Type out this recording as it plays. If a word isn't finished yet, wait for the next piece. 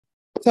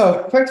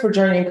So thanks for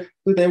joining.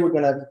 Today, we're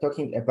going to be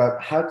talking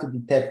about how to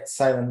detect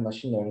silent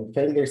machine learning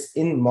failures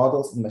in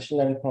models and machine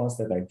learning models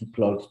that are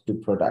deployed to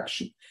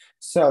production.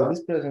 So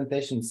this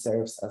presentation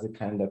serves as a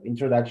kind of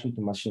introduction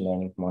to machine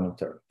learning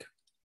monitoring.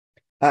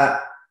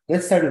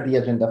 Let's start with the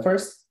agenda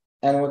first.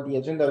 And with the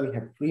agenda, we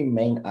have three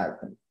main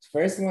items.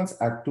 First ones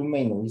are two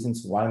main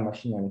reasons why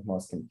machine learning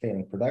models can fail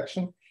in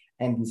production.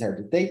 And these are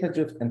the data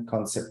drift and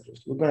concept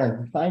drift. We're going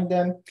to define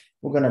them.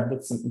 We're going to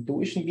put some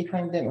intuition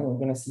behind them, and we're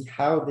going to see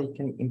how they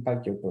can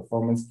impact your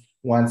performance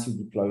once you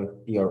deploy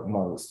your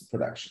models to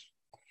production.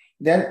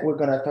 Then we're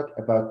going to talk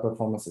about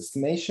performance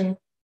estimation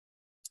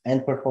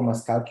and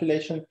performance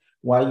calculation,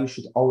 why you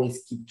should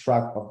always keep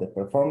track of the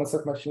performance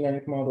of machine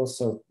learning models,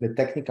 so the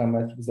technical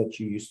metrics that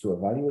you use to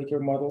evaluate your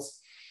models,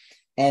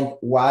 and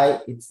why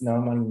it's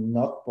normally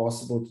not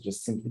possible to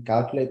just simply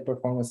calculate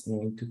performance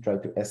and you need to try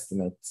to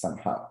estimate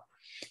somehow.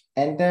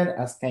 And then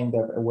as kind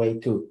of a way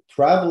to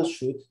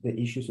troubleshoot the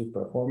issues with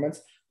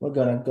performance, we're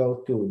going to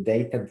go to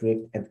data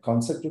drift and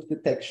concept drift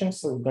detection.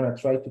 So we're going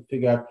to try to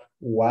figure out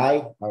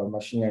why our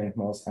machine learning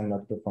models are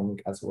not performing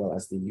as well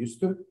as they used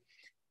to.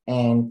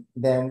 And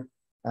then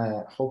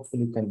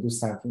hopefully we can do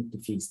something to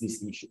fix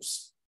these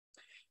issues.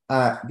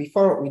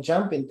 Before we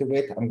jump into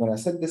it, I'm going to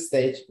set the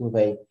stage with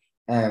a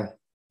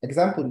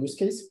example use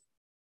case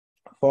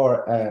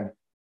for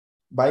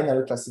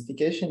binary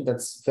classification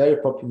that's very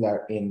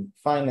popular in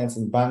finance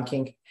and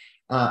banking,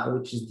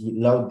 which is the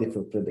load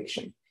differ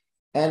prediction.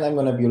 And I'm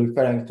going to be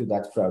referring to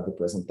that throughout the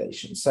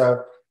presentation.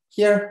 So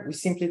here we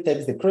simply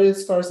take the credit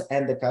scores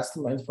and the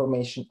customer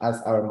information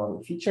as our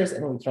model features,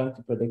 and we're trying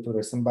to predict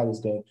whether somebody is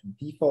going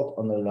to default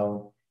on a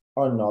loan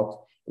or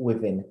not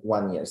within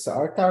 1 year. So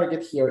our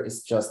target here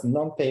is just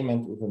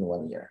non-payment within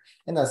 1 year.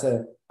 And as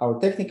our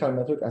technical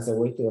metric, as a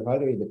way to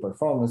evaluate the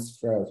performance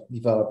throughout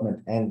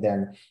development and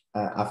then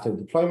after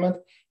deployment,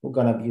 we're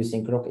going to be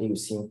using ROC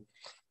AUC.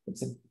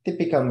 It's a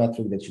typical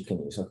metric that you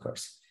can use, of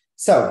course.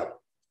 So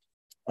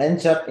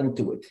let's jump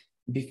into it.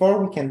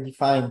 Before we can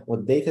define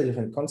what data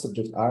drift concept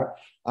drift are,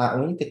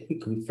 we need a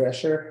quick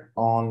refresher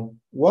on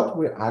what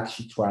we're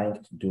actually trying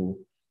to do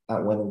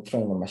when we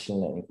train a machine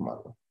learning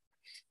model.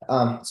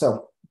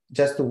 So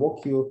just to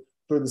walk you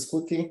through this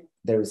quickly,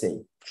 there is a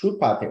true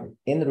pattern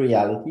in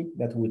reality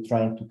that we're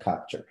trying to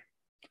capture.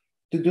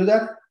 To do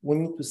that, we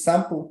need to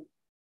sample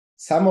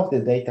some of the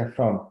data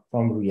from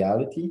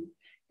reality,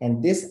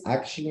 and this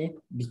actually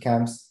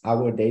becomes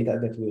our data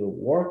that we will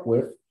work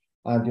with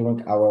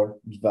during our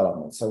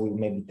development. So we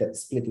maybe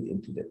split it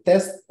into the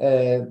test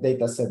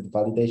data set, the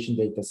validation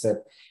data set,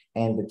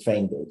 and the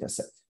train data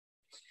set.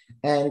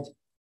 And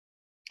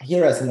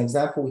here, as an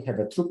example, we have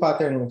a true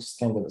pattern, which is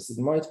kind of a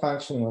sigmoid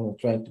function. When we're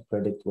trying to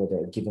predict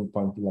whether a given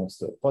point belongs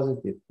to a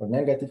positive or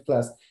negative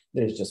class,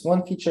 there is just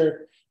one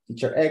feature,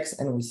 feature X,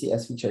 and we see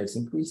as feature X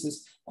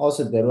increases,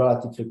 also the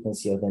relative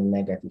frequency of the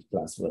negative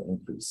class will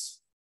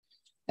increase.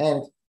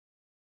 And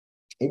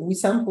if we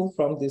sample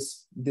from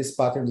this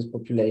pattern, this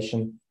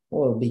population,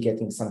 we'll be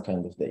getting some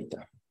kind of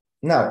data.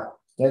 Now,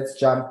 let's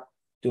jump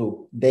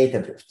to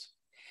data drift.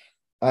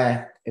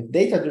 If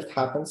data drift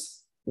happens,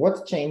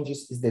 what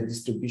changes is the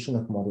distribution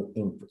of model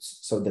inputs.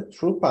 So the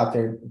true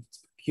pattern is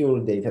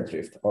pure data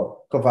drift or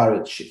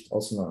covariate shift,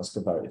 also known as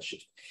covariate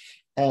shift.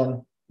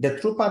 And the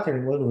true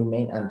pattern will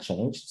remain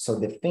unchanged. So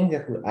the thing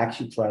that we're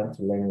actually trying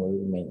to learn will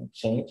remain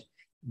unchanged.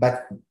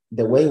 But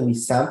the way we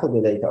sample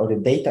the data, or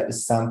the data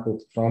is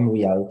sampled from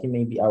reality,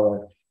 maybe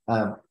our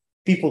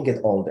people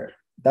get older.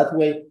 That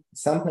way,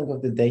 sampling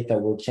of the data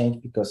will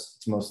change because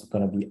it's mostly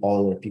going to be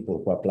older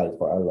people who applied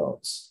for our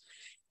loans.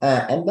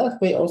 And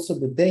that way, also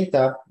the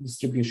data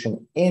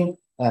distribution in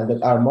that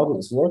our model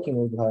is working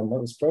with, our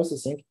model is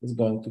processing, is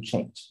going to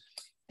change.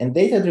 And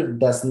data drift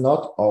does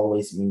not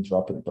always mean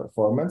drop in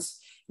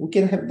performance. We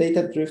can have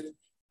data drift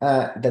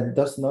that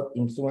does not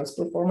influence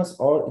performance,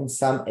 or in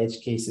some edge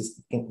cases,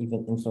 it can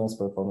even influence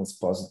performance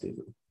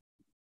positively.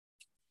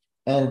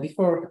 And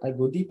before I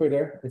go deeper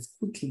there, let's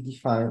quickly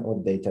define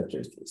what data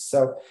drift is.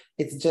 So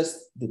it's just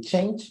the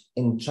change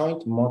in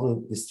joint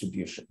model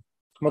distribution,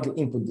 model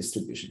input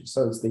distribution.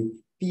 So it's the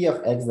P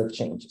of X that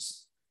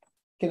changes.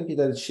 It can be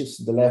that it shifts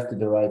to the left, to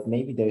the right.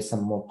 Maybe there is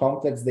some more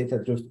complex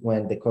data drift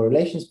when the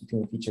correlations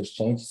between features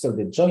change. So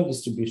the joint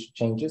distribution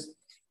changes.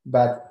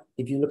 But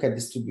if you look at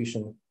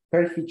distribution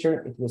per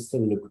feature, it will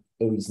still look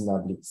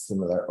reasonably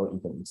similar or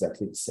even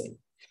exactly the same.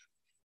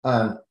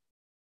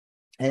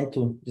 And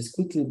to just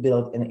quickly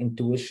build an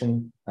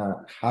intuition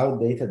how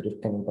data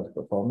drift can impact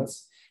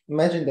performance,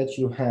 imagine that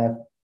you have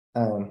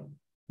a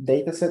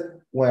data set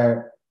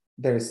where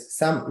there's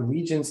some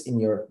regions in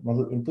your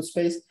model input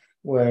space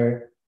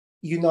where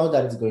you know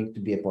that it's going to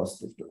be a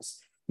positive class.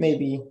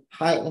 Maybe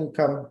high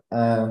income,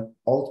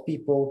 old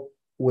people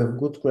with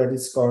good credit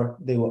score,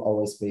 they will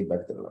always pay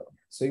back the loan.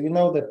 So you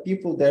know that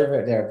people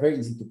there, they are very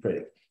easy to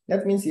predict.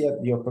 That means that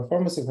your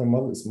performance of your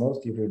model is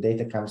most if your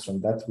data comes from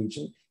that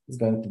region is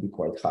going to be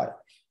quite high.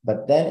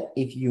 But then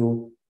if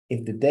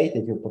the data,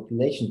 if your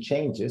population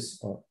changes,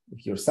 or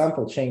if your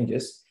sample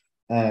changes,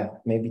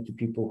 maybe to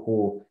people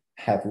who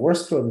have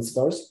worse credit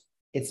scores,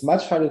 it's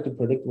much harder to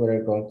predict whether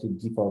you're going to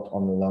default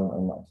on the loan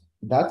or not.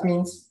 That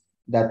means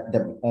that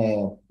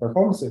the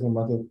performance of your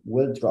model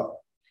will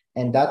drop,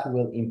 and that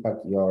will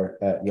impact your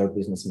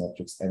business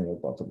metrics and your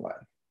bottom line.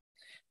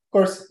 Of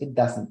course, it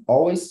doesn't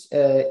always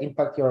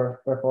impact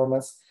your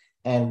performance,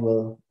 and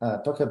we'll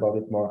talk about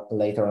it more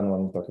later on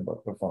when we talk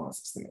about performance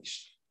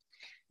estimation.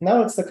 Now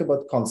let's talk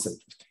about concept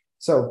drift.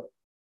 So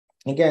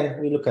again,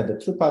 we look at the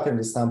true pattern,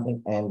 the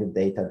sampling, and the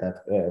data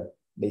that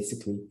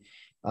basically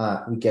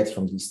we get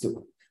from these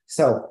two.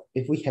 So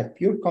if we have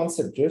pure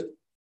concept drift,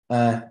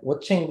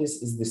 what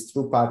changes is this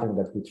true pattern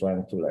that we're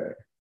trying to learn.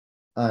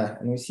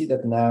 And we see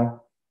that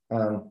now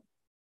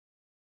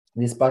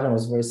this pattern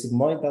was very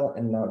sigmoidal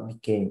and now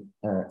it became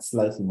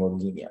slightly more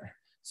linear.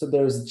 So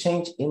there is a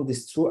change in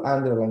this true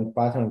underlying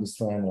pattern, this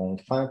true underlying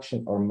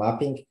function or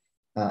mapping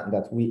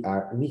that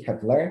we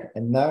have learned.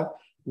 And now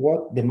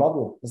what the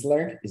model has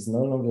learned is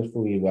no longer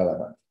fully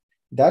relevant.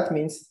 That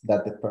means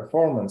that the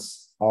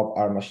performance of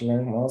our machine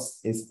learning models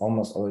is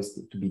almost always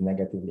to be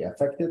negatively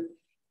affected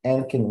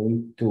and can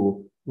lead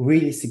to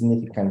really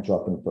significant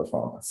drop in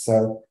performance.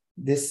 So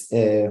this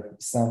is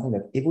something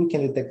that if we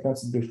can detect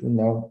concept drift, we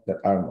know that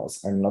our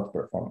models are not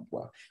performing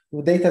well.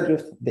 With data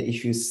drift, the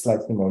issue is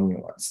slightly more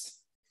nuanced.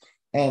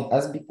 And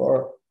as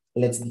before,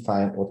 let's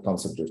define what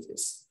concept drift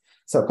is.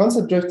 So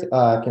concept drift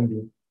can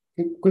be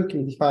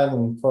quickly defined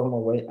in a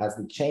formal way as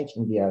the change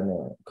in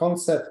the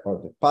concept or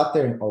the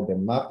pattern or the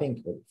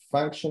mapping or the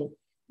function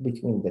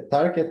between the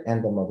target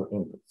and the model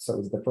input. So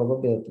it's the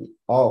probability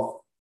of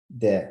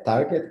the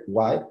target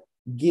Y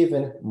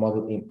given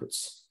model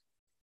inputs.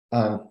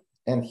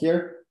 And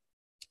here,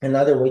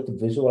 another way to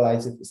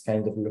visualize it is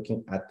kind of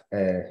looking at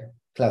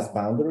class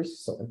boundaries.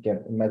 So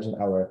again, imagine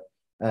our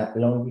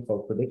long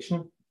default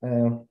prediction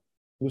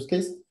use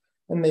case.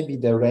 And maybe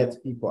the red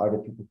people are the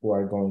people who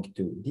are going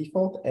to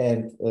default,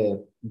 and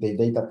the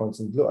data points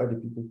in blue are the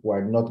people who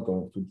are not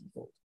going to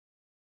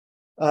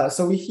default.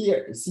 So we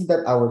here see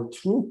that our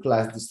true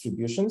class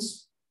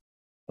distributions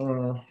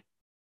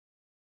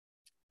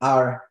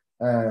are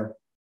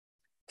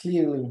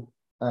clearly,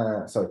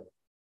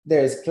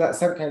 there is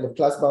some kind of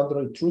class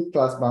boundary, true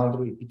class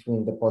boundary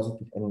between the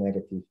positive and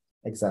negative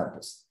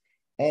examples.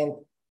 And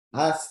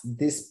as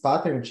this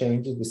pattern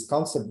changes, this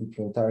concept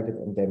between target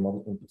and the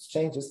model inputs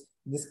changes,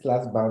 this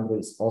class boundary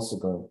is also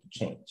going to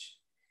change.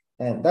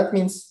 And that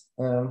means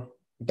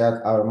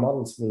that our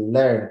models will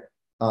learn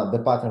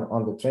the pattern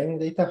on the training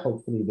data.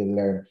 Hopefully they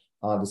learn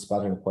this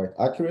pattern quite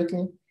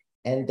accurately.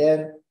 And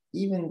then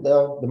even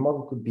though the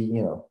model could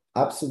be,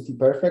 absolutely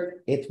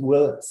perfect, it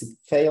will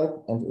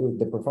fail and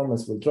the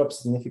performance will drop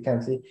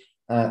significantly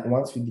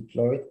once we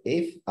deploy it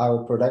if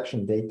our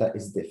production data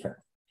is different.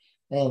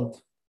 And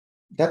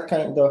that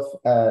kind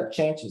of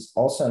change is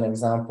also an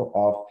example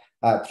of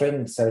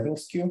training serving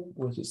skew,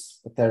 which is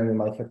a term you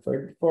might have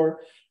heard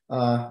before,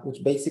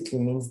 which basically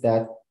means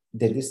that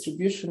the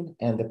distribution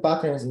and the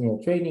patterns in your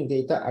training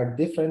data are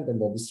different than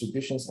the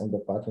distributions and the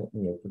pattern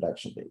in your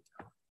production data.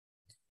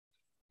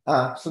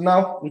 So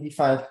now we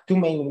defined two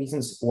main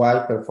reasons why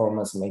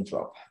performance may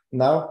drop.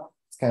 Now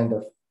let's kind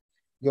of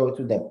go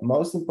to the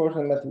most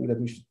important metric that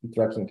we should be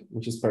tracking,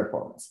 which is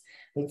performance.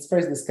 Let's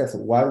first discuss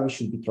why we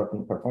should be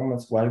tracking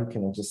performance, why we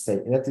cannot just say,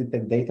 let's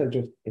detect data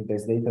drift. If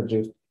there's data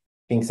drift,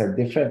 things are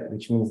different,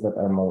 which means that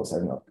our models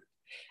are not good.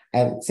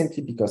 And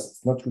simply because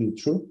it's not really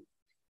true.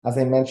 As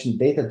I mentioned,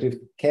 data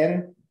drift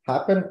can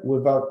happen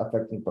without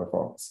affecting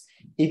performance.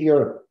 If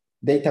your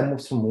data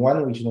moves from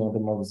one region where the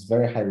model is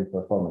very highly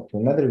performant to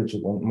another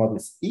region where the model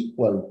is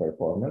equally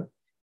performant,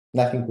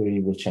 nothing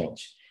really will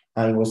change.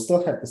 And you will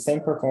still have the same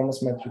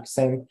performance metrics,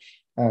 same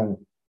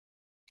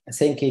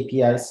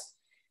KPIs.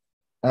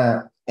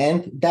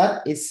 And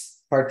that is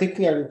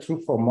particularly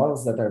true for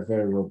models that are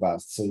very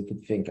robust. So you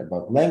could think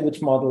about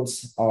language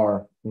models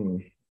or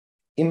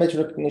image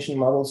recognition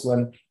models,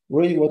 when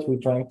really what we're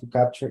trying to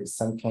capture is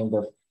some kind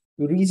of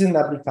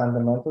reasonably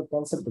fundamental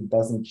concept that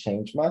doesn't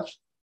change much.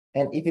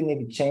 And even if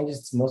it changes,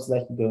 it's most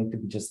likely going to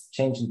be just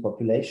change in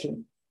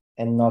population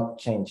and not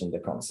change in the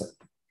concept.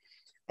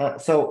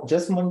 So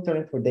just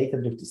monitoring for data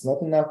drift is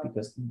not enough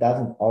because it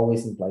doesn't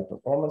always imply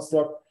performance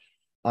drop.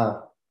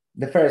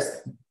 The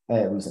first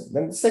reason.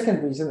 Then the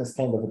second reason is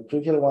kind of a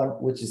trivial one,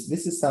 which is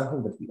this is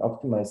something that we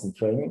optimize in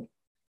training.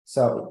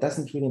 So it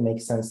doesn't really make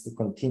sense to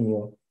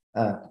continue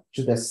to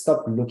just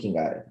stop looking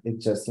at it.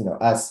 It's just,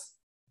 us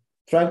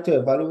trying to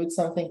evaluate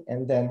something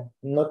and then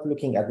not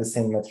looking at the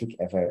same metric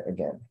ever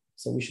again.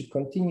 So we should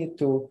continue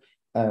to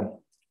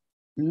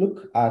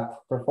look at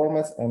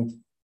performance and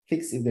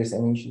fix if there's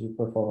any issue with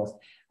performance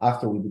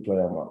after we deploy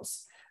our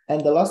models.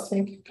 And the last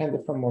thing, kind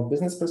of from a more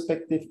business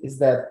perspective, is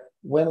that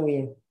when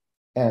we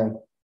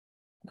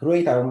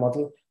create our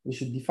model, we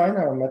should define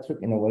our metric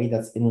in a way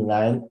that's in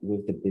line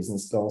with the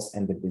business goals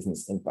and the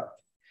business impact.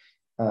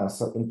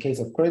 So in case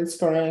of credit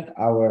scoring,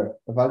 our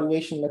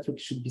evaluation metric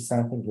should be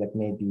something like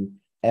maybe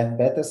F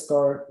beta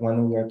score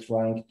when we are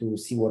trying to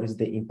see what is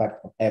the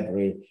impact of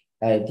every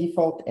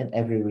default and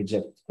every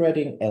rejected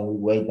credit, and we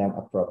weigh them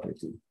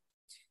appropriately.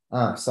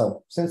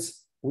 So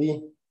since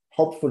we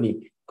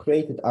hopefully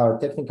created our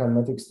technical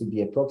metrics to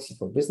be a proxy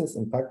for business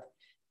impact,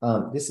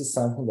 this is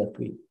something that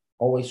we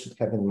always should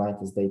have in mind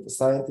as data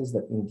scientists,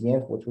 that in the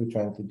end, what we're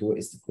trying to do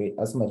is to create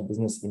as much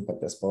business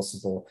impact as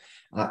possible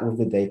with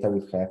the data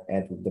we have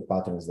and with the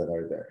patterns that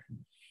are there.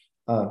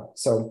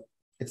 So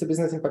it's a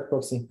business impact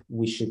proxy.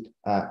 We should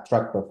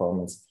track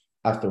performance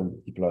after we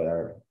deploy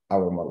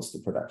our models to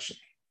production.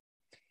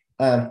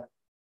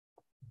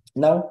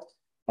 Now,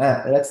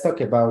 let's talk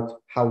about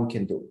how we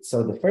can do it.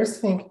 So the first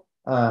thing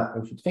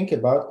we should think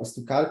about is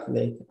to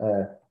calculate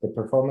the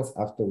performance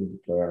after we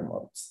deploy our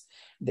models.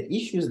 The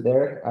issues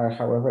there are,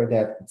 however,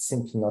 that it's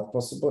simply not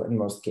possible in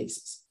most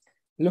cases.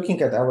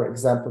 Looking at our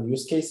example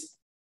use case,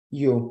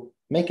 you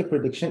make a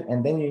prediction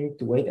and then you need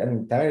to wait an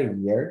entire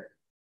year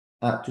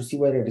to see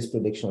whether this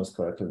prediction was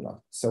correct or not.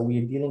 So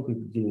we're dealing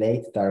with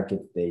delayed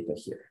target data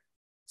here.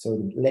 So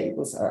the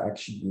labels are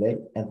actually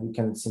delayed and we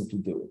can simply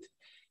do it.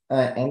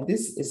 And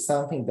this is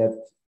something that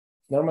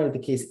normally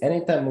the case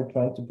anytime we're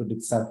trying to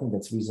predict something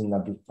that's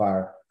reasonably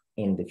far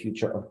in the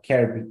future or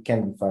can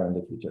be far in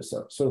the future.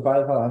 So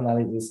survival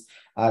analysis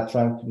are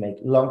trying to make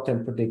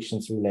long-term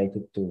predictions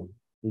related to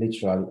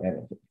literally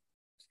anything.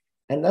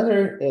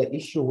 Another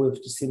issue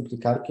with simply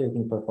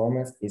calculating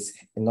performance is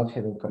not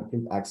having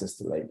complete access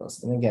to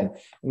labels. And again,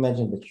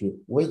 imagine that you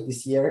wait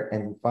this year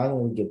and you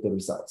finally get the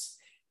results.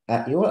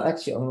 You will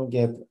actually only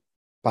get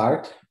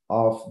part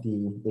of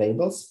the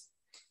labels,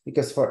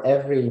 because for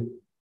every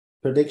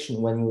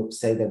prediction, when you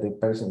say that the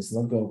person is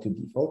not going to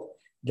default,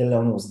 the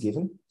loan was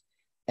given,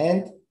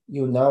 and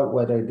you know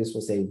whether this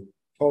was a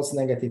false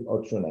negative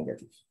or true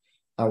negative,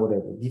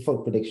 whether the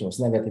default prediction was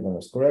negative and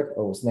was correct,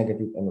 or was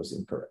negative and was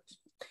incorrect.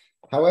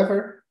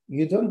 However,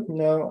 you don't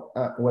know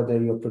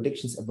whether your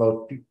predictions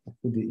about people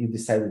who you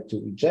decided to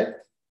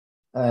reject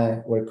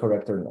were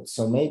correct or not.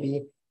 So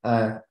maybe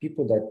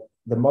people that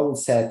the model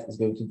said is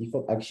going to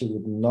default actually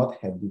would not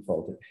have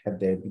defaulted had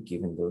they been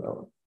given the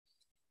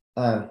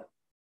loan.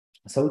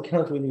 So we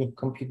cannot really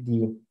compute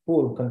the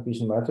full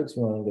confusion matrix.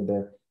 We only get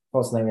the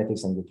false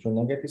negatives and the true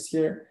negatives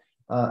here,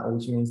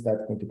 which means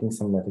that computing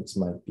some metrics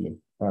might be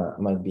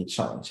a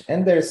challenge.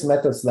 And there's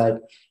methods like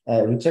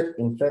reject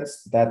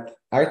inference that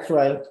are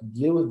trying to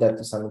deal with that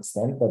to some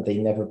extent, but they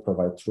never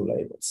provide true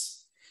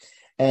labels.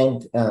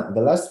 And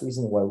the last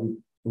reason why we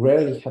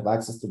rarely have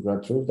access to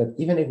ground truth, that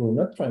even if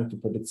we're not trying to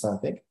predict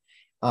something,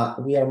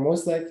 we are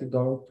most likely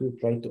going to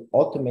try to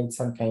automate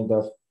some kind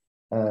of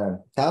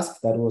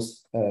task that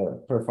was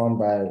performed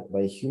by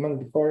a human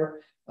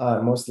before,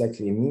 most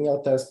likely a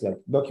menial task like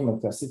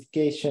document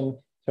classification,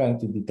 trying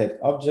to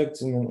detect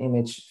objects in an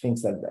image,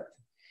 things like that.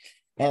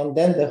 And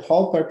then the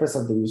whole purpose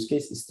of the use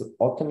case is to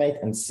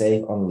automate and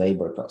save on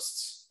labor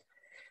costs.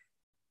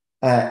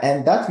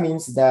 And that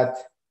means that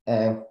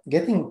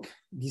getting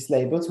these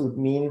labels would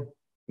mean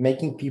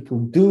making people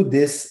do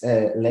this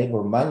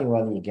labor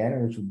manually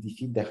again, which would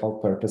defeat the whole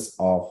purpose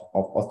of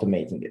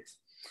automating it.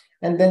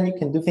 And then you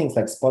can do things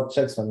like spot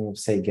checks when you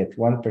say get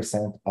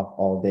 1% of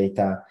all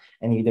data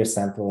and either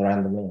sample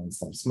randomly in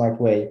some smart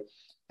way,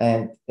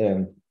 and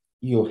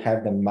you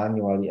have them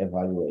manually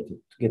evaluated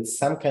to get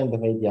some kind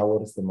of idea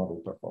what is the model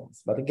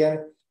performance. But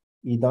again,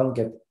 you don't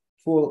get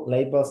full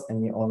labels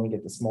and you only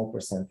get a small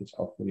percentage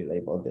of fully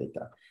labeled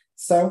data.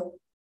 So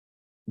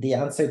the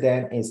answer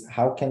then is,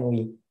 how can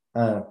we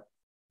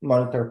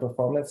monitor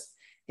performance?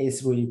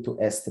 Is really to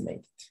estimate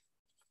it.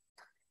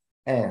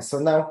 And so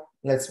now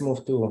let's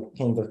move to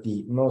kind of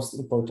the most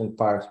important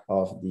part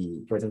of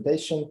the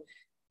presentation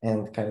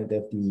and kind of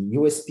the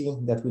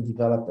USP that we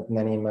developed at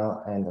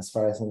NanoML. And as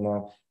far as you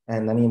know,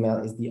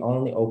 NanoML is the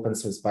only open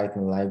source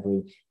Python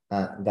library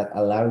that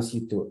allows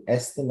you to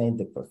estimate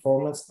the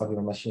performance of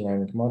your machine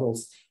learning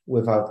models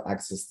without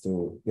access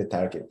to the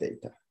target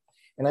data.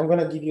 And I'm going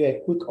to give you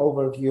a quick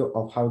overview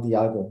of how the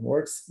algorithm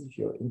works. If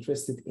you're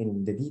interested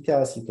in the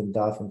details, you can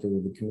delve into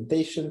the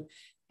documentation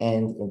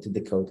and into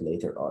the code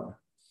later on.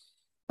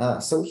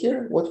 So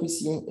here, what we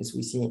see is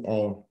we see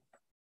a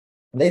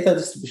data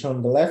distribution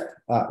on the left,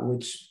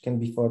 which can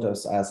be thought of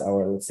as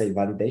our, let's say,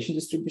 validation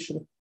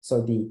distribution.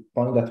 So the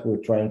point that we're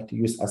trying to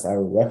use as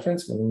our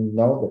reference when we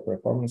know the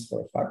performance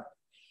for a fact.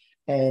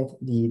 And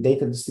the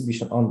data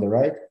distribution on the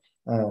right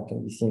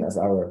can be seen as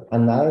our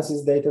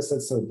analysis data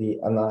set. So the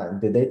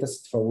data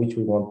set for which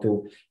we want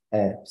to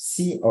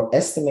see or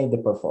estimate the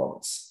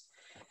performance.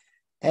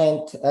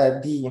 And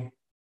the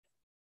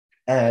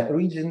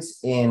regions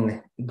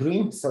in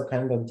green, so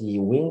kind of the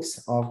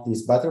wings of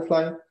this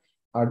butterfly,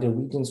 are the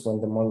regions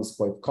when the model is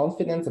quite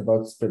confident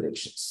about its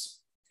predictions.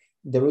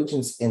 The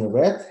regions in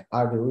red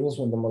are the regions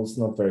when the model is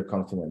not very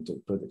confident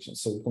to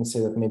predictions. So you can say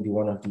that maybe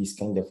one of these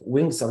kind of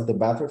wings of the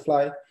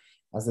butterfly,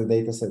 as the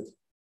data set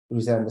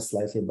resembles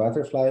slightly a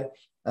butterfly,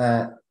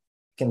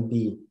 can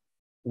be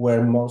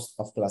where most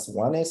of class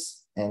 1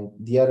 is, and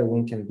the other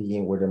wing can be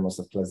where the most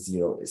of class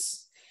 0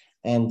 is.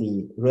 And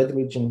the red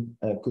region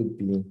could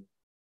be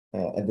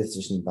a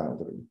decision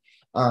boundary.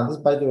 This,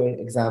 by the way,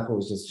 example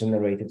was just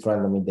generated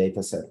randomly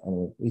data set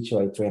on which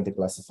I trained the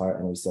classifier,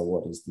 and we saw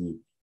what is the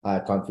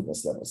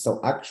confidence level.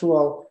 So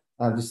actual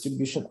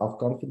distribution of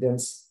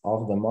confidence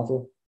of the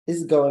model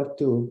is going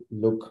to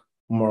look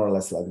more or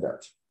less like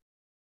that.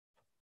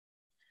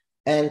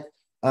 And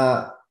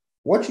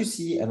what you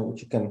see and what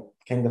you can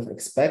kind of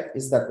expect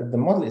is that if the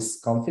model is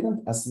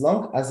confident, as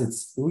long as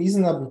it's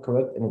reasonably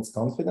correct in its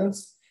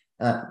confidence,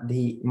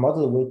 the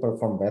model will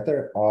perform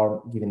better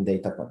on given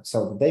data point. So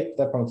the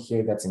data point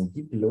here that's in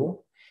deep blue,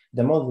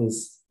 the model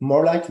is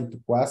more likely to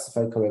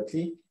classify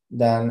correctly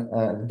than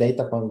the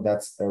data point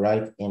that's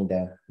right in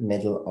the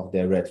middle of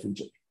the red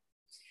region.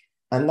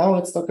 And now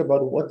let's talk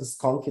about what does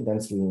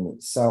confidence really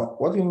mean. So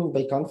what we mean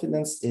by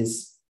confidence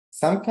is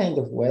some kind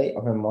of way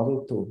of a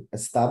model to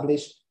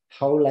establish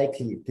how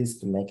likely it is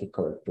to make a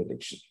correct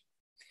prediction.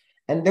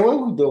 And the way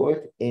we do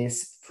it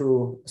is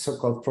through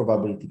so-called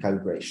probability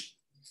calibration.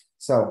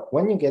 So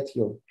when you get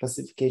your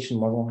classification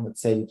model,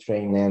 let's say you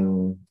train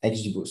an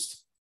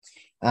XGBoost.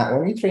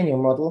 When you train your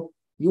model,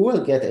 you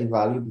will get a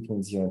value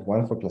between 0 and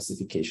 1 for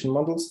classification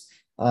models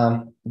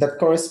that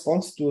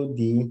corresponds to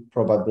the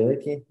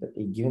probability that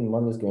a given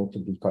model is going to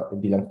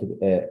belong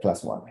to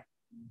class 1.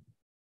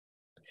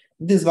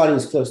 If this value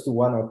is close to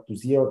 1 or to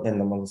 0, then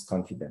the model is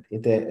confident.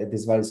 If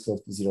this value is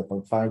close to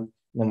 0.5,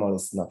 the model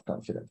is not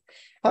confident.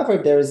 However,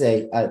 there is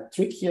a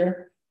trick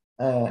here,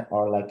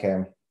 or like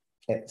a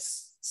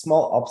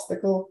small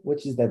obstacle,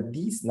 which is that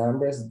these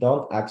numbers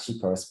don't actually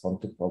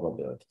correspond to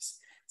probabilities.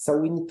 So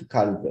we need to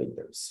calibrate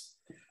those.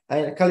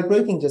 And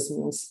calibrating just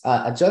means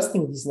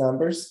adjusting these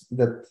numbers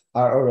that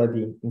are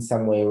already in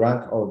some way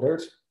rank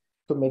ordered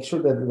to make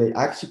sure that they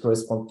actually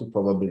correspond to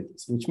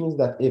probabilities, which means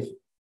that if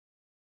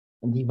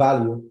the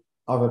value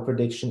of a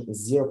prediction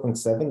is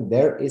 0.7,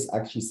 there is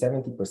actually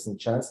 70%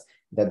 chance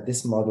that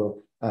this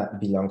model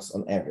belongs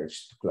on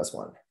average to class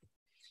 1.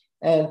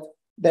 And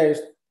there's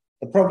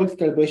a probability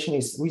calibration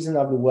is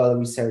reasonably well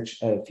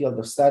researched field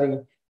of study,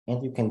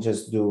 and you can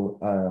just do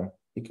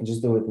it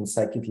in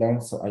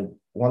scikit-learn. So I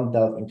won't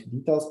delve into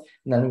details.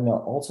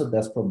 Magnimind also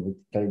does probability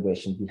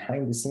calibration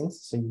behind the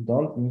scenes, so you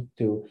don't need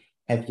to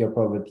have your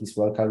probabilities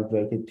well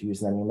calibrated to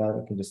use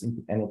Magnimind. You can just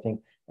input anything,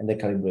 and the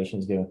calibration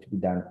is going to be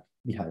done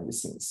behind the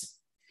scenes.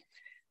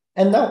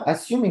 And now,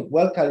 assuming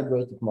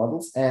well-calibrated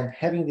models and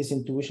having this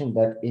intuition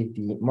that if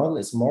the model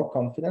is more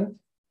confident,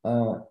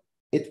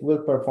 it will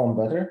perform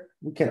better,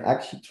 we can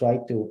actually try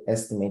to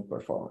estimate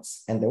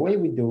performance. And the way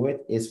we do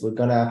it is we're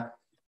gonna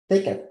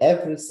take at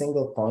every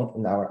single point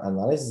in our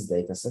analysis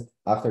dataset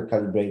after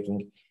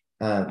calibrating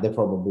the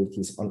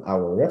probabilities on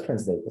our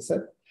reference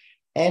dataset,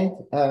 and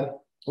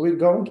we're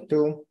going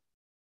to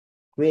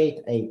create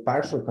a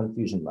partial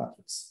confusion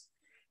matrix.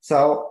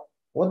 So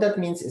what that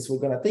means is we're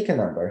gonna take a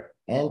number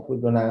and we're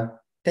gonna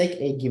take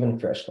a given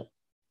threshold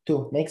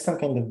to make some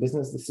kind of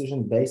business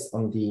decision based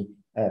on the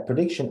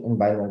prediction in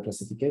binary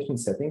classification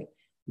setting.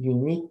 You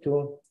need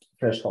to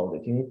threshold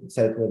it. You need to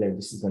decide whether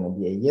this is going to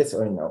be a yes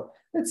or a no.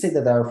 Let's say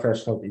that our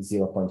threshold is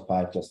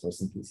 0.5 just for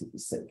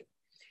simplicity's sake.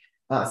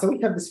 So we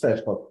have this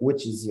threshold,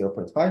 which is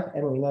 0.5,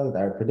 and we know that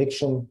our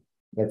prediction,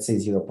 let's say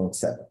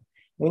 0.7.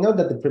 We know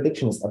that the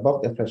prediction is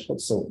above the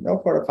threshold, so we know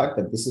for a fact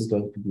that this is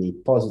going to be a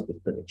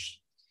positive prediction.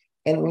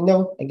 And we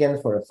know, again,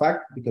 for a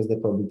fact, because the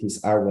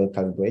probabilities are well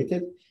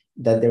calibrated,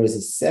 that there is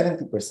a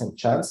 70%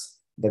 chance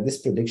that this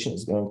prediction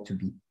is going to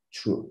be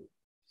true.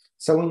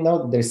 So we know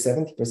that there's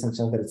 70% chance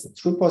that it's a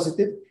true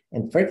positive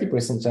and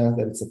 30% chance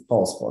that it's a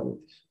false positive.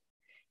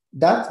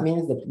 That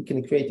means that we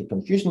can create a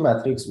confusion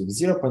matrix with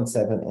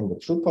 0.7 in the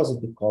true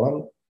positive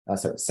column,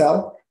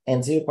 cell,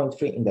 and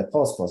 0.3 in the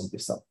false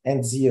positive cell,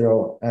 and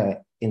 0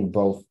 in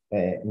both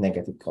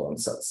negative column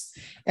cells.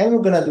 And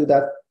we're going to do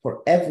that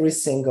for every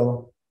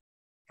single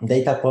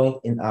data point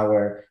in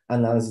our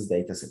analysis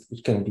dataset,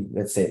 which can be,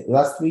 let's say,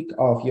 last week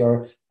of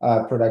your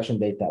production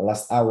data,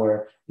 last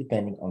hour,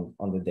 depending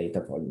on the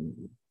data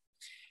volume.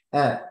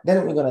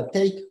 Then we're going to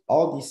take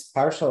all these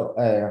partial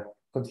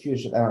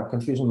confusion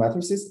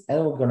matrices,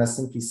 and we're going to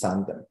simply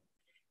sum them.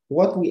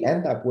 What we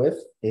end up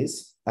with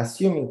is,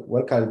 assuming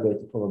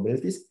well-calibrated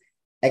probabilities,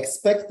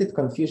 expected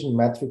confusion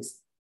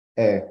matrix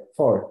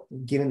for a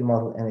given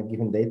model and a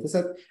given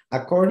dataset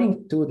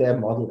according to the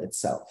model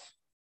itself.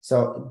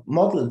 So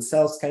model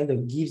itself kind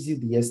of gives you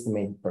the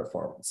estimated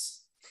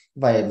performance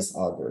via this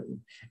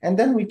algorithm. And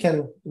then we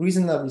can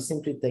reasonably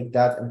simply take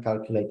that and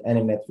calculate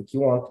any metric you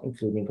want,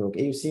 including log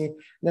AUC.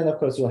 Then, of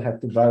course, you'll have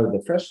to vary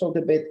the threshold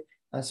a bit.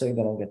 And so you're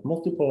going to get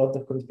multiple of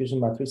the confusion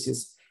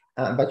matrices,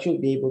 but you'll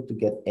be able to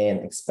get an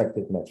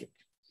expected metric.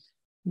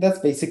 That's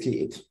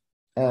basically it.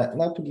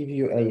 Now to give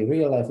you a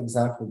real-life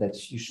example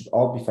that you should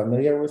all be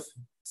familiar with,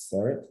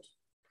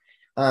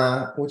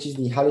 which is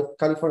the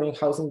California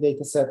housing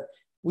data set.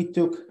 We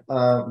took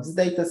this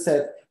data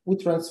set, we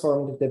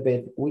transformed it a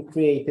bit, we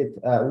created,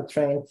 we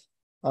trained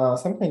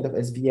some kind of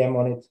SVM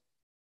on it.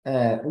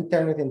 We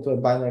turned it into a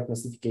binary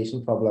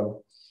classification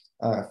problem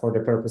for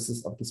the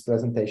purposes of this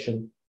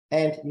presentation.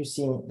 And you've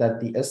seen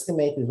that the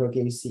estimated log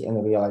AUC and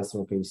the realized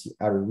log AUC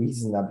are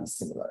reasonably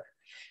similar.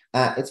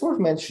 It's worth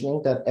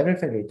mentioning that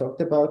everything we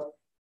talked about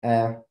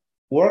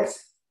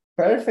works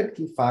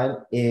perfectly fine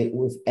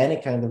with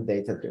any kind of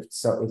data drift.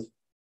 So if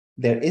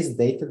there is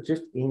data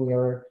drift in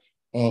your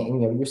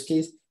use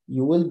case,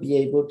 you will be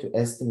able to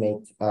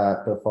estimate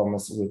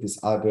performance with this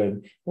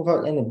algorithm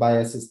without any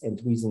biases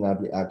and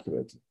reasonably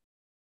accurately.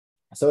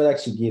 So it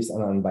actually gives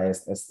an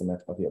unbiased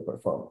estimate of your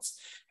performance.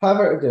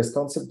 However, if there's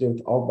concept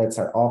drift, all bets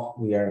are off.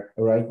 We are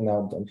right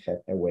now don't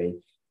have a way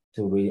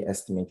to really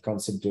estimate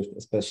concept drift,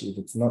 especially if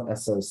it's not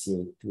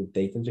associated with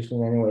data drift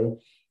in any way.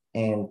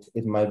 And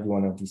it might be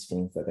one of these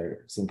things that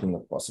are simply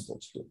not possible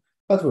to do,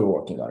 but we're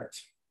working on it.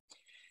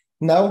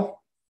 Now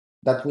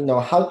that we know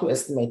how to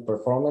estimate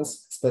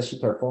performance, especially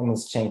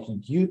performance change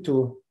due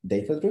to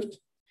data drift,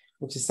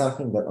 which is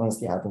something that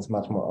honestly happens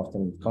much more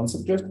often with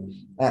concept drift,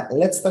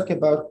 let's talk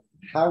about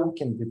how we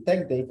can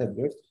detect data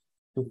drift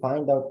to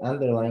find out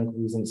underlying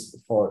reasons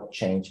for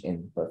change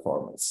in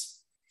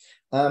performance.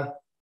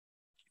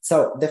 So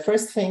the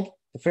first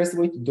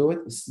way to do it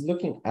is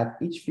looking at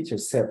each feature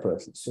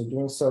separately. So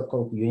doing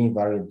so-called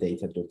univariate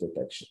data drift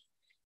detection.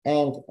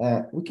 And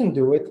we can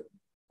do it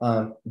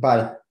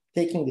by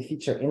taking the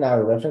feature in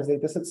our reference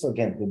dataset. So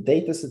again, the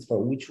dataset for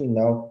which we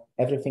know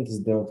everything is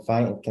doing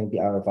fine, it can be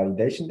our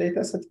validation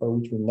dataset for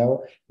which we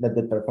know that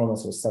the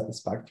performance was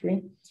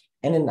satisfactory.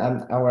 And in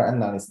our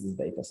analysis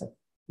dataset,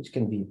 which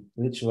can be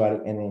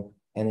literally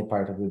any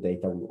part of the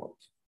data we want.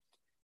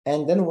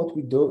 And then what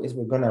we do is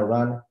we're going to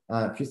run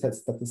a few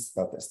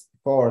statistical tests.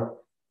 For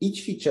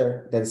each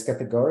feature that is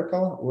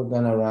categorical, we're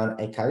going to run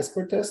a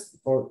chi-square test.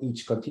 For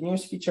each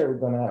continuous feature, we're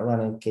going to run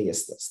a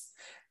KS test.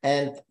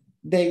 And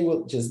they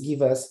will just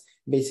give us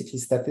basically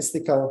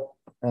statistical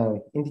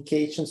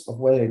indications of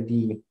whether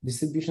the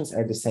distributions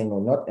are the same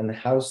or not and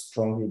how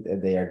strongly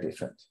they are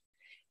different.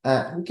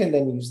 We can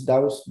then use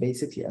those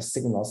basically as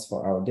signals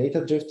for our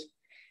data drift,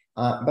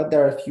 but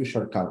there are a few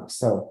shortcomings.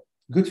 So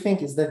good thing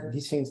is that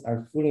these things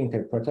are fully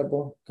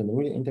interpretable. You can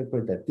really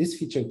interpret that this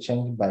feature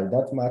changed by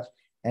that much,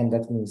 and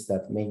that means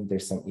that maybe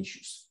there's some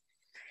issues.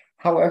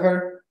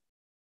 However,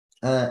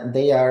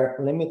 they are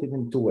limited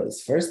in two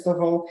ways. First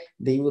of all,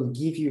 they will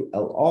give you a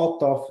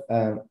lot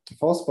of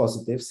false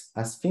positives,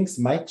 as things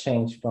might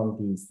change from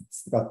the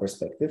statistical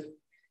perspective,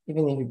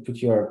 even if you put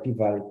your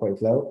p-value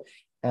quite low.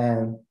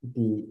 And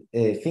the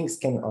things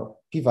can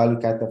p-value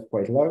cutoff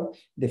quite low.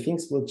 The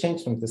things will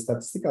change from the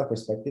statistical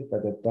perspective,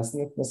 but that does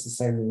not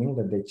necessarily mean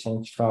that they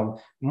change from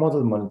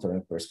model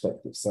monitoring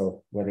perspective.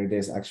 So whether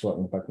there's actual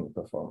impact on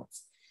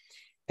performance.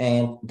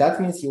 And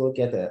that means you will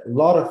get a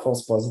lot of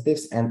false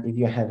positives. And if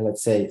you have,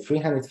 let's say,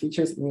 300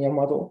 features in your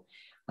model,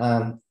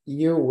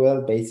 you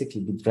will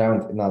basically be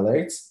drowned in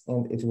alerts,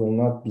 and it will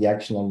not be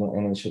actionable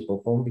in any shape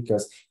or form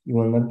because you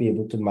will not be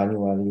able to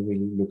manually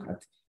really look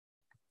at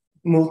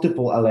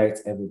multiple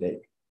alerts every day.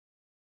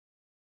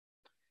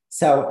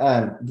 So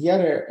the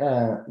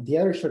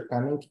other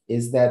shortcoming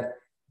is that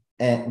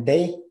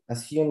they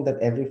assume that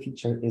every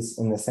feature is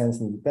in a sense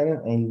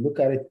independent, and you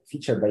look at it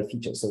feature by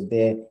feature. So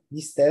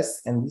these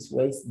tests and these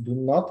ways do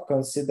not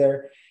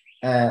consider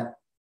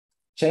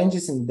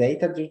changes in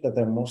data drift that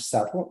are more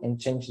subtle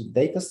and change the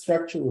data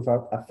structure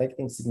without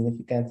affecting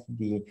significantly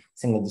the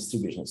single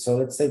distribution. So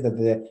let's say that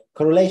the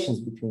correlations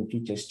between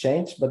features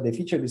change, but the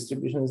feature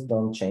distributions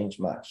don't change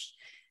much.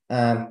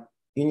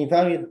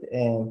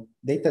 Univariate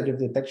data drift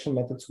detection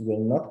methods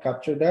will not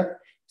capture that,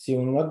 so you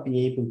will not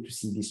be able to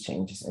see these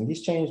changes. And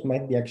these changes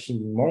might be actually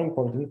more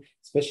important,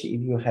 especially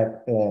if you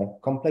have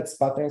complex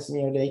patterns in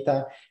your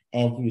data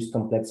and use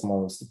complex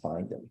models to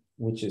find them,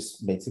 which is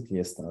basically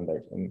a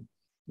standard in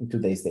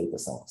today's data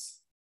science.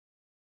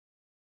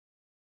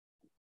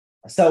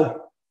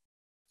 So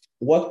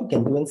what we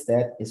can do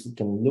instead is we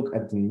can look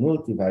at the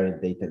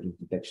multivariate data drift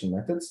detection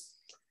methods.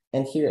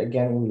 And here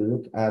again, we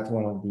look at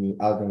one of the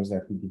algorithms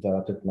that we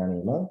developed at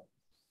Magnimind,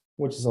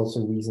 which is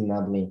also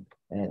reasonably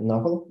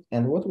novel.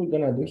 And what we're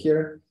going to do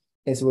here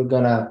is we're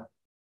going to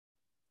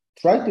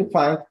try to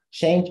find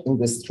change in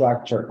the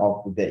structure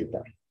of the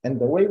data. And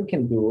the way we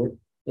can do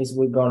it is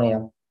we're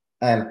going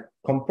to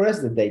compress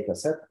the data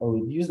set or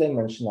reduce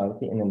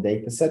dimensionality in a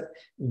data set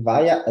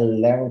via a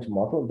learned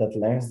model that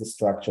learns the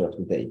structure of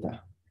the data.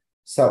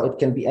 So it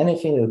can be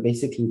anything that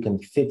basically you can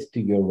fit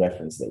to your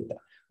reference data.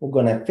 We're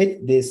going to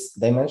fit this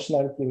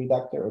dimensionality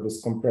reductor or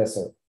this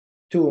compressor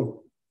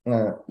to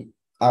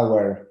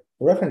our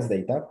reference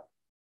data.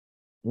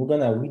 We're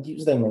going to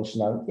reduce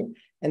dimensionality,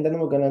 and then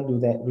we're going to do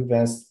the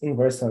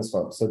inverse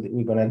transform. So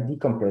we're going to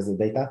decompress the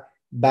data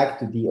back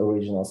to the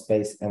original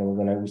space, and we're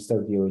going to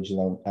restore the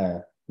original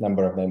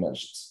number of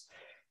dimensions.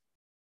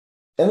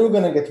 Then we're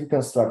going to get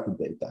reconstructed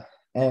data.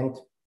 And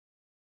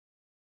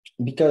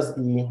because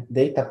the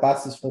data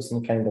passes through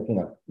some kind of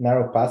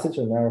narrow passage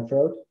or narrow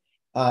throat,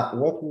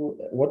 what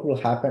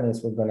will happen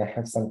is we're going to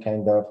have some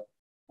kind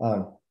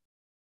of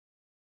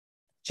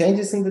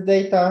changes in the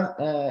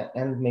data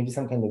and maybe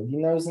some kind of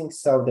denoising.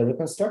 So the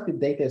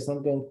reconstructed data is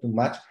not going to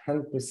match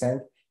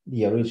 100%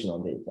 the original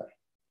data.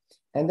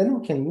 And then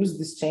we can use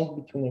this change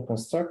between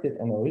reconstructed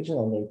and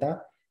original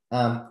data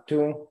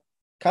to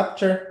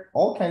capture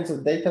all kinds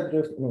of data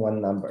drift in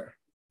one number.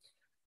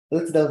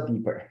 Let's delve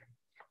deeper.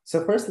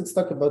 So first, let's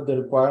talk about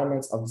the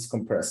requirements of this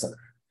compressor.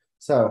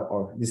 So,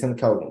 or this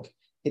encoding.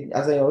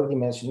 As I already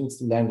mentioned, it needs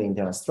to learn the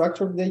internal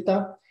structure of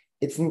data.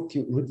 it's need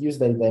to reduce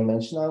the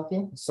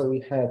dimensionality. So we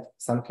had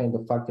some kind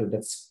of factor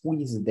that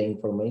squeezes the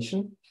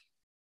information.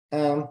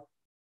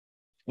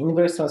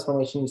 Inverse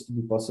transformation needs to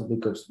be possible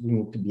because we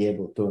need to be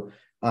able to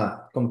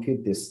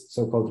compute this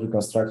so-called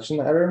reconstruction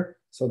error.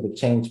 So the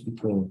change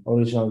between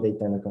original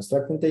data and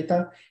reconstructed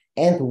data.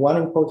 And one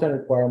important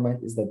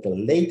requirement is that the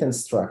latent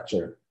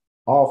structure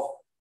of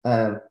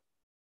the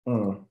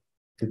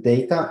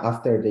data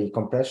after the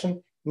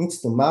compression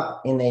needs to map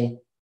in a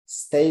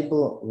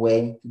stable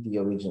way to the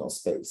original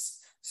space.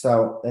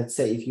 So let's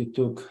say if you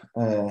took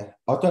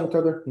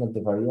autoencoder, not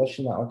the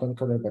variational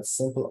autoencoder, but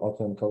simple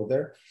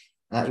autoencoder,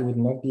 you would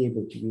not be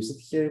able to use it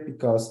here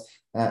because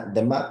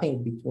the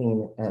mapping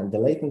between the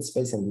latent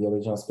space and the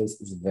original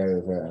space is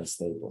very, very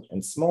unstable.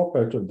 And small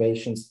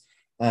perturbations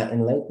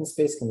in latent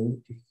space can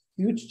lead to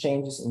huge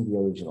changes in the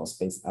original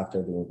space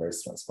after the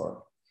inverse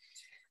transform.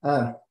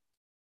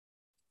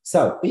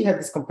 So we have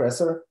this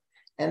compressor,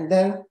 and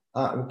then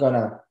we're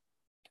gonna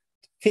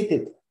fit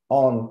it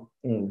on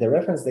the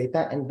reference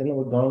data, and then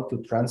we're going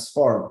to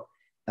transform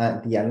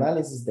the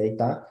analysis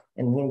data,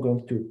 and then we're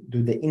going to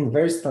do the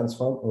inverse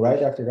transform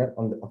right after that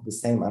of the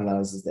same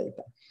analysis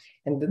data.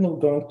 And then we're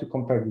going to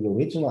compare the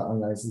original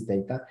analysis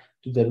data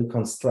to the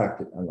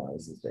reconstructed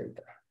analysis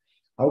data.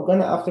 I'm going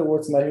to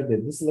afterwards measure the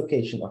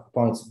dislocation of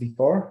points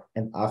before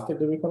and after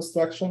the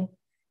reconstruction.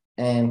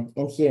 And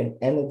here,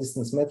 any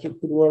distance metric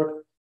could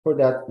work. For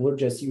that, we're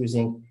just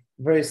using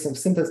very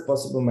simplest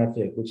possible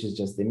metric, which is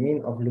just the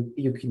mean of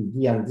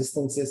Euclidean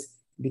distances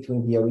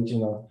between the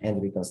original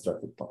and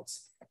reconstructed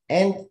points.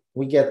 And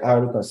we get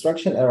our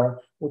reconstruction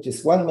error, which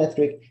is one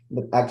metric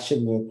that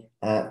actually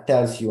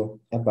tells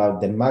you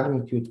about the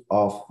magnitude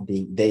of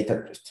the data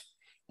drift.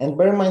 And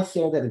bear in mind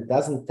here that it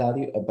doesn't tell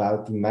you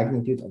about the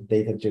magnitude of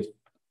data drift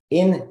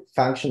in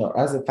function or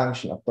as a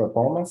function of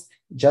performance,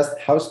 just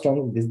how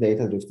strongly this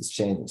data drift is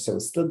changing. So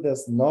it still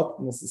does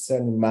not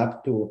necessarily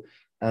map to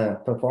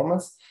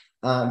performance,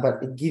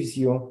 but it gives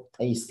you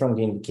a strong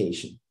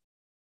indication.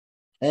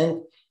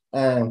 And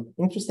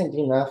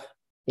interestingly enough,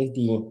 if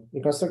the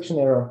reconstruction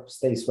error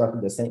stays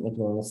roughly the same, it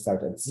will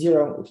start at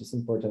 0, which is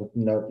important to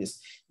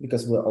notice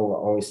because we'll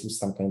always lose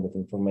some kind of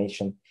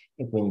information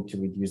if we need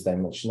to reduce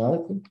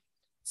dimensionality.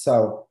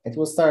 So it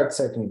will start at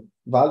certain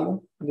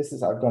value. This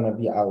is going to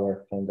be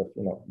our kind of,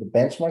 the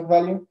benchmark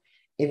value.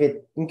 If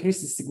it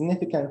increases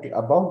significantly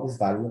above this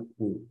value,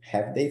 we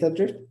have data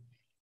drift.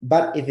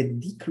 But if it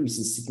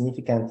decreases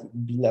significantly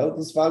below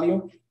this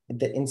value,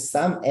 in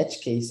some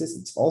edge cases,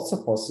 it's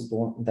also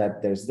possible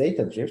that there's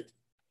data drift.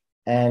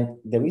 And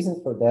the reason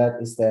for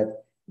that is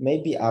that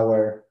maybe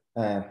our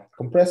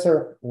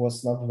compressor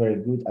was not very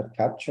good at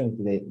capturing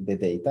the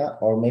data,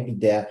 or maybe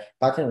the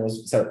pattern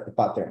was, sorry, the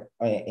pattern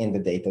in the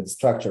data, the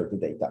structure of the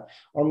data,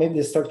 or maybe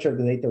the structure of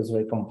the data was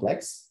very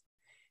complex,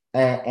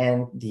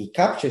 and the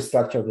capture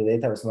structure of the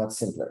data was much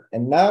simpler.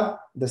 And now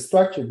the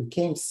structure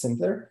became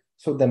simpler,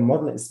 so the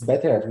model is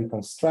better at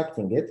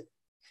reconstructing it.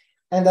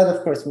 And that,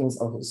 of course, means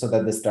also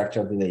that the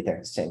structure of the data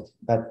has changed,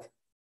 but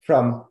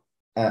from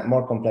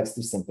more complex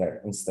to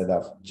simpler instead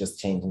of just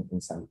changing in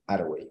some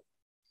other way.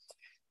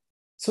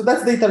 So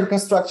that's data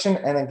reconstruction.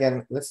 And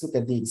again, let's look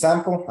at the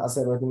example. As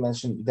I already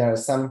mentioned, there are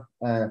some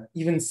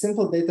even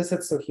simple data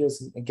sets. So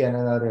here's again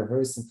another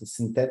very simple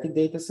synthetic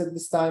data set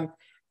this time.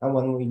 And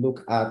when we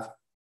look at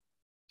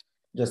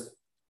just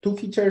two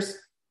features,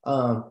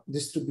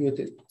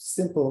 distributed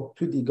simple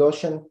 2D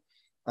Gaussian,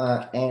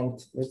 and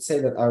let's say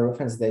that our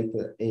reference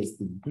data is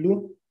the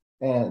blue,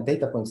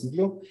 data points in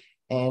blue,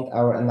 and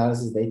our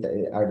analysis data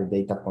are the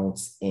data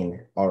points in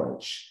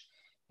orange.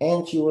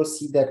 And you will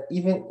see that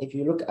even if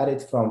you look at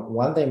it from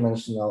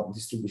one-dimensional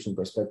distribution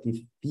perspective,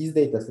 these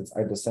data sets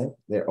are the same.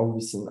 They're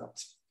obviously not.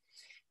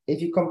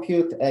 If you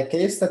compute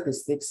case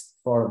statistics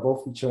for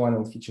both feature 1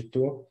 and feature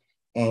 2,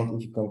 and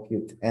if you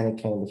compute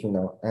any kind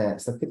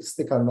of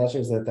statistical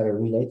measures that are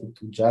related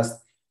to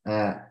just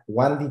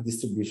 1D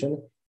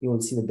distribution, you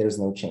will see that there's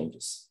no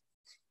changes.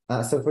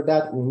 So for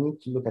that, we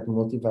need to look at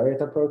multivariate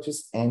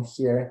approaches. And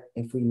here,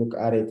 if we look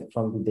at it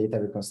from the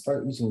data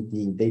reconstruction, using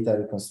the data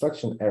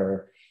reconstruction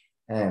error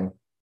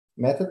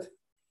method,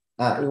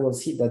 you will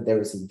see that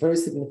there is a very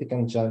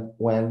significant jump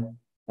when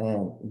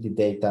the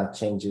data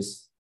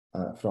changes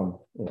from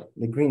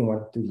the green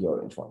one to the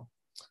orange one.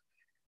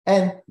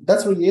 And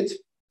that's really it.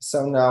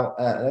 So now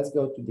let's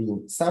go to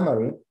the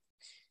summary,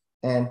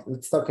 and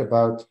let's talk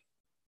about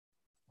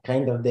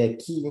kind of the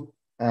key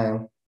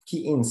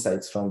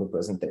insights from the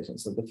presentation.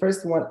 So the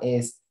first one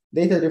is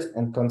data drift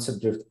and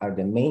concept drift are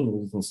the main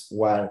reasons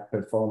why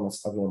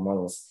performance of your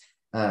models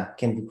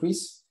can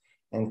decrease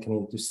and can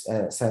lead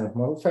to silent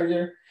model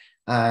failure.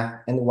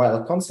 And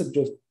while concept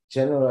drift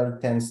generally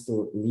tends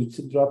to lead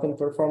to drop in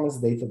performance,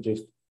 data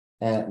drift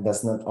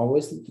does not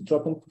always lead to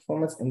drop in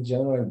performance. And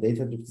generally,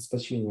 data drift,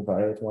 especially in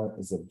variate one,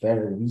 is a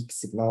very weak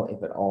signal,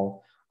 if at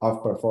all,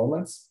 of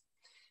performance.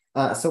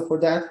 So for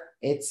that,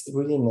 it's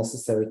really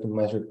necessary to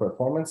measure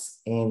performance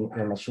in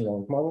your machine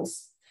learning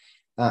models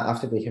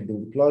after they have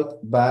been deployed,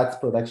 but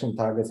production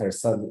targets are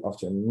sadly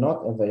often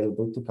not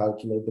available to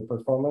calculate the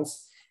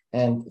performance.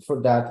 And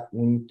for that,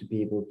 we need to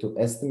be able to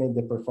estimate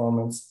the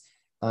performance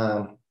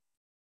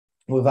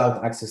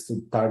without access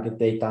to target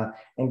data.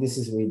 And this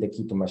is really the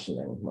key to machine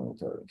learning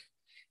monitoring.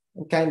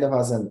 And kind of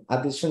as an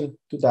addition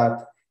to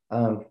that,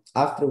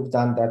 after we've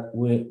done that,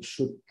 we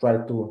should try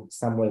to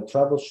some way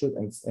troubleshoot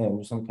and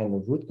do some kind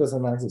of root cause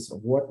analysis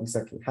of what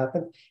exactly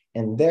happened.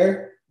 And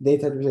there,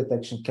 data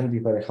detection can be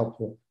very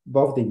helpful,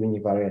 both the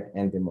univariate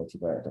and the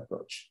multivariate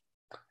approach.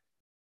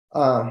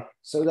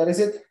 So that is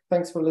it.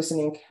 Thanks for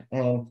listening.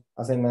 And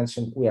as I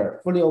mentioned, we are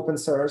fully open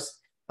source,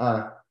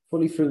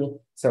 fully free.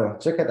 So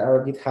check out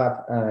our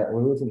GitHub.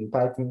 We're written in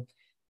Python.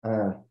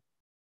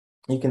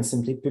 You can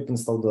simply pip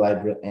install the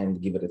library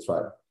and give it a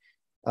try.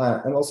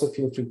 And also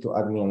feel free to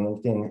add me on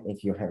LinkedIn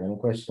if you have any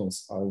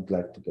questions or would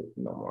like to get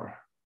to know more.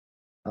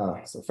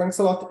 So thanks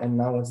a lot. And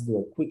now let's do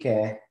a quick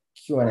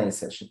Q&A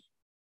session.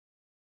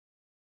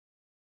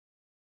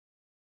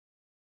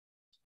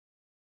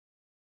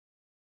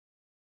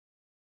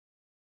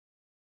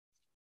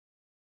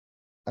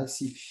 I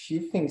see a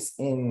few things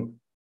in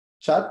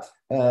chat.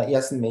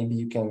 Yes, and maybe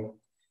you can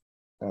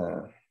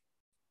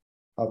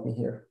help me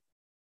here.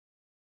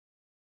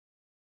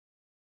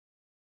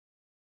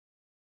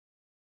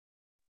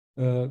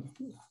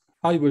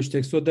 Hi,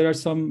 Wojtek. So there are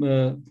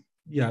some,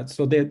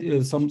 so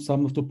there,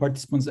 some of the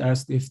participants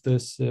asked if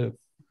this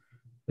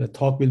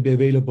talk will be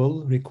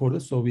available,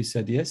 recorded. So we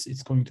said, yes,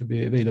 it's going to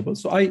be available.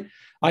 So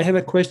I have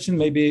a question,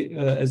 maybe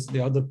as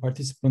the other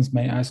participants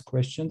may ask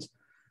questions.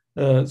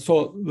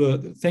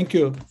 Thank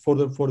you for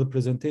the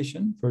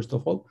presentation, first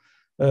of all.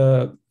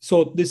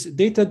 So this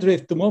data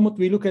drift, the moment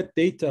we look at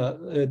data,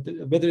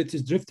 whether it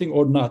is drifting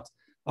or not,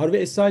 are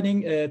we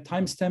assigning a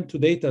timestamp to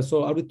data?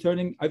 So are we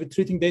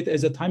treating data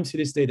as a time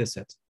series data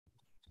set?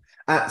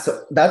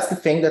 So that's the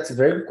thing. That's a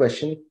very good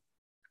question.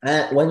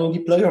 When you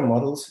deploy your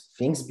models,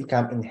 things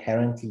become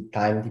inherently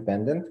time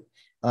dependent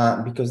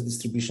because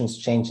distributions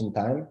change in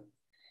time.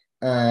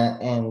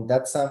 And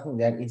that's something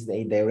that is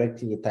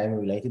directly a time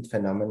related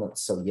phenomenon.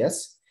 So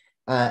yes,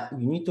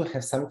 you need to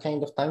have some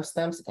kind of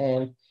timestamps.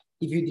 And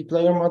if you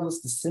deploy your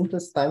models, the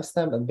simplest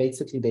timestamp and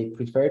basically the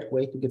preferred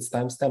way to get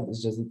timestamp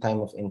is just the time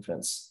of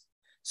inference.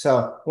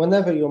 So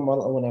whenever your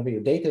model, whenever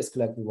your data is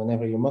collected,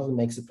 whenever your model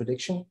makes a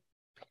prediction,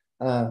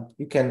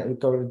 you can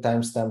recover the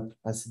timestamp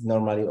as it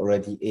normally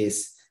already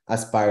is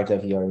as part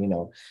of your,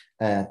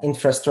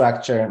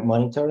 infrastructure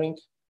monitoring.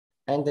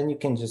 And then you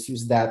can just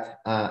use that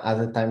as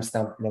a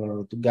timestamp. Then we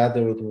need to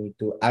gather it, we need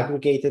to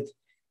aggregate it,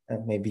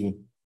 maybe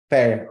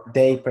per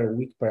day, per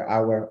week, per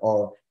hour,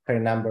 or per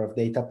number of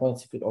data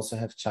points. You could also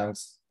have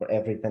chunks for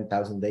every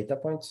 10,000 data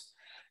points.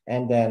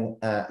 And then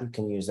you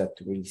can use that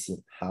to really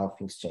see how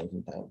things change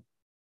in time.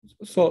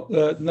 So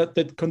not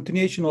that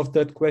continuation of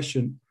that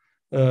question,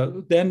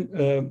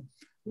 then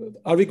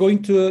are we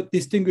going to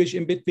distinguish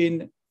in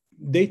between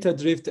data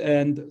drift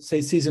and say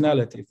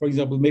seasonality? For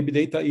example, maybe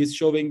data is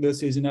showing the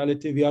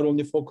seasonality. We are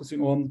only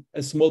focusing on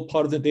a small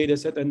part of the data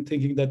set and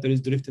thinking that there is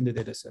drift in the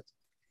data set.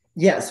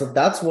 Yeah, so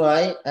that's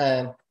why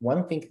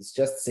one thing is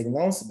just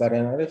signals, but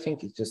another thing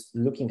is just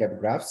looking at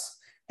graphs,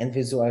 and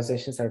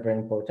visualizations are very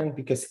important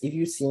because if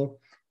you see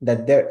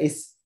that there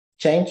is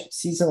change,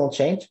 seasonal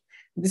change,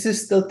 this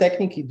is still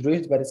technically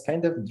drift, but it's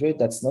kind of drift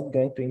that's not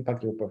going to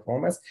impact your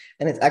performance.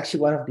 And it's actually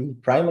one of the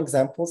prime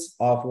examples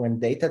of when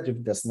data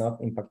drift does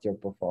not impact your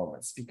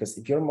performance. Because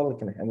if your model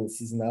can handle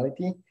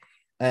seasonality,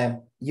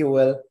 you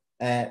will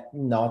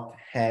not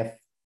have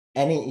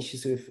any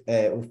issues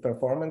with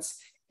performance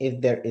if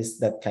there is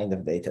that kind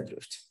of data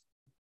drift.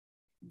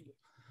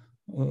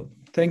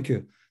 Thank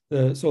you.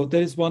 So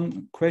there is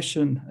one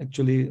question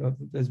actually,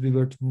 as we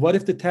were, what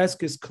if the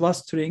task is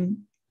clustering?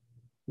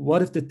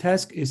 What if the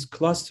task is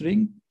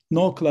clustering,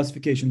 no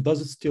classification?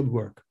 Does it still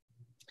work?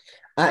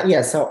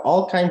 Yeah, so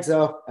all kinds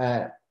of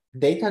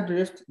data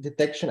drift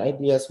detection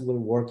ideas will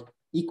work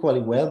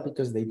equally well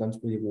because they don't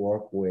really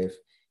work with,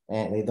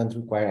 they don't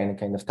require any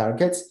kind of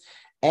targets.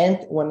 And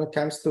when it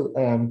comes to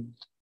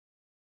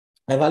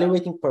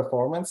evaluating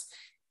performance,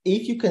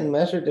 if you can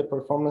measure the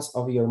performance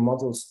of your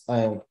models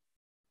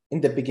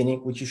in the beginning,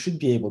 which you should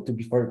be able to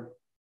before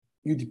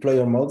you deploy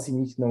your models, you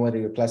need to know whether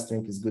your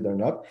clustering is good or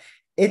not.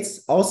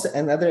 It's also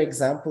another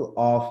example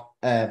of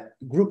a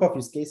group of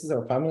use cases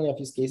or family of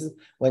use cases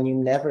when you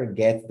never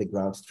get the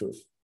ground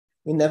truth.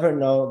 You never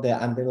know the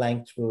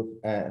underlying truth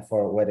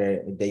for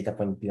whether a data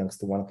point belongs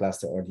to one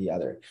cluster or the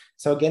other.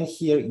 So again,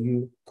 here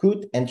you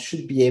could and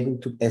should be able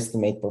to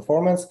estimate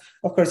performance.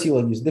 Of course, you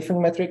will use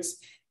different metrics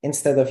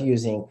instead of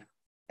using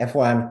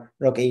F1,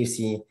 ROC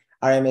AUC,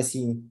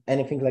 RMSE,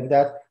 anything like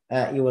that.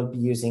 You will be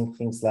using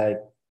things like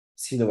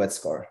silhouette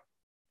score.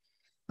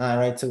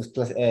 Right, so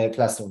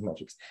clustering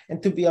metrics.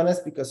 And to be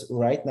honest, because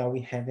right now we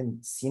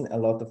haven't seen a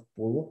lot of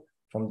pull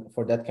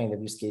for that kind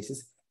of use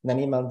cases,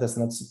 Magnimind does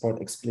not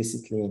support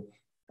explicitly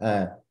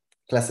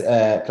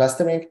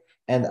clustering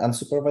and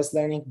unsupervised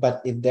learning,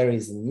 but if there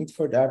is a need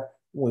for that,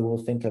 we will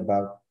think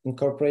about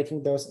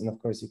incorporating those. And of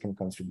course, you can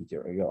contribute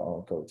your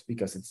own code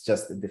because it's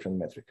just a different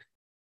metric.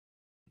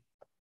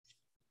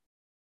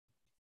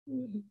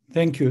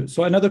 Thank you.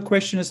 So another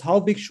question is, how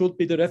big should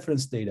be the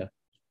reference data?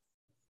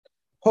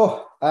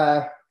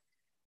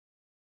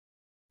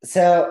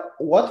 So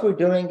what we're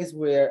doing is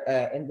we're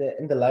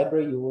in the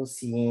library, you will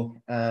see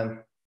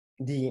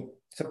the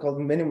so-called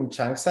minimum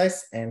chunk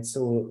size. And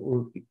so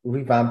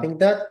we're revamping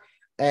that.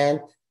 And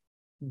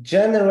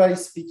generally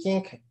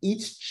speaking,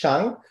 each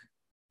chunk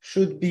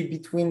should be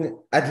between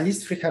at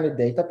least 300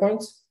 data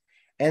points.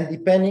 And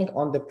depending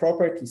on the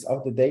properties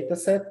of the data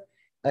set,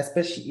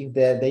 especially if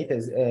the data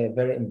is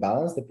very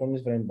imbalanced, the problem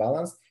is very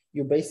imbalanced,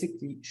 you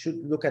basically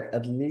should look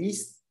at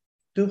least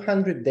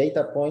 200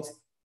 data points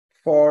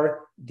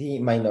for the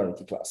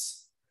minority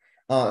class.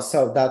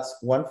 So that's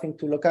one thing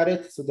to look at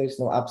it. So there's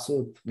no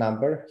absolute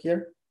number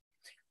here.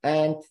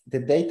 And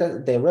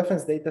the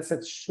reference data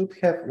set should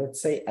have,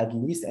 let's say, at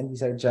least, and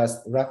these are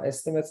just rough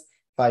estimates,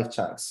 5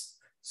 chunks.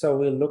 So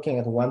we're looking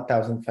at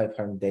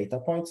 1,500 data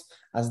points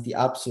as the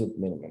absolute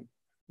minimum.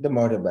 The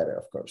more the better,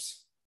 of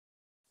course.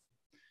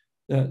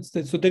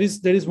 So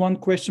there is one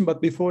question,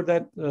 but before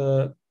that,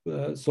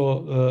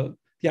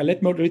 yeah,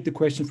 let me read the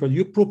question for you.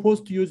 You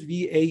propose to use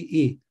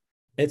VAE,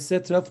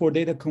 etc., for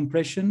data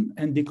compression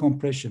and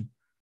decompression.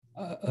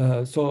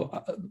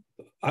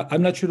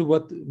 I'm not sure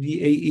what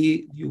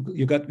VAE,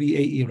 you got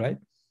VAE, right?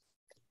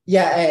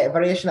 Yeah,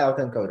 variation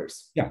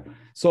autoencoders. Yeah.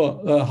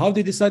 So how do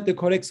you decide the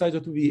correct size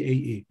of the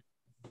VAE?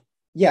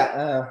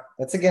 Yeah,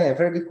 that's again a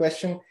very good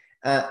question.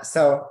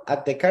 So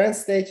at the current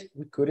stage,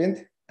 we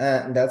couldn't.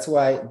 That's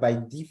why by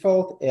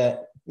default,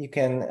 you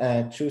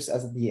can choose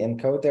as the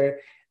encoder.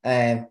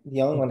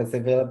 The only one that's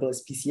available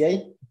is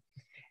PCA.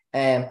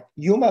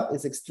 UMAP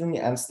is extremely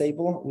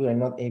unstable. We are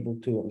not able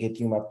to get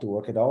UMAP to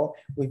work at all.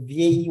 With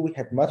VAE, we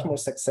had much more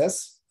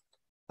success.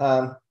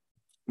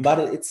 But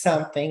it's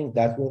something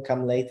that will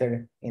come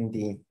later in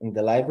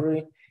the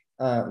library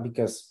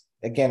because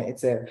again,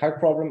 it's a hard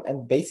problem.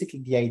 And basically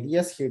the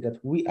ideas here that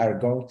we are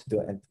going to do,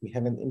 and we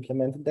haven't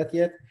implemented that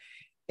yet,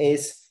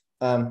 is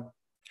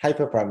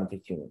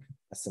hyperparametric tuning,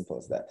 as simple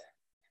as that.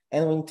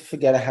 And we need to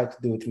figure out how to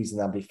do it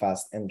reasonably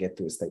fast and get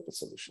to a stable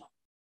solution.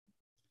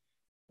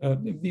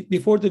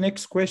 Before the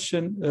next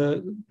question,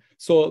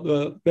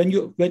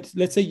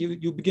 let's say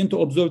you begin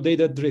to observe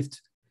data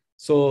drift.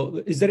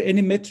 So is there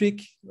any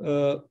metric,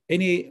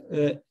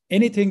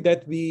 anything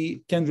that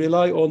we can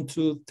rely on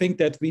to think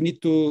that we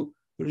need to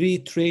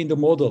retrain the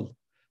model?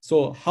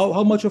 So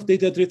how much of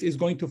data drift is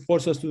going to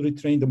force us to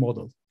retrain the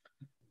model?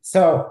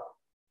 So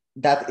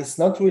that is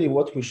not really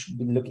what we should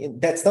be looking at.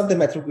 That's not the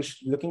metric we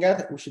should be looking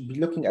at. We should be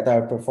looking at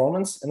our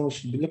performance, and we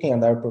should be looking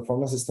at our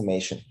performance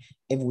estimation.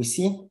 If we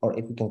see, or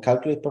if we can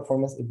calculate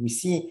performance, if we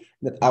see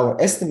that our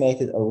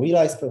estimated or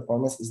realized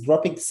performance is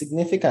dropping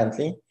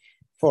significantly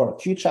for a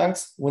few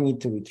chunks, we need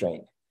to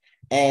retrain.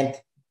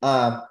 And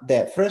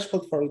the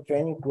threshold for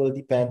retraining will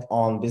depend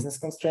on business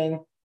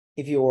constraint.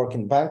 If you work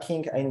in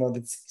banking, I know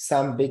that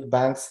some big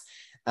banks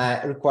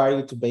require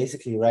you to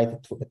basically write a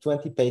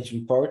 20-page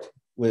report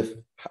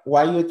with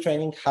why you're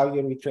training, how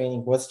you're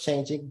retraining, what's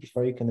changing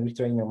before you can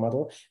retrain your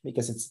model,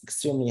 because it's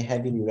extremely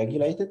heavily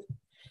regulated.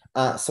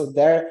 So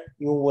there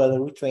you will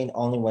retrain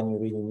only when you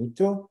really need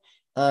to.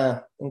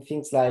 In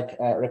things like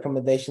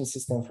recommendation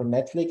system for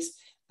Netflix,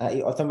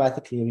 you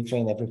automatically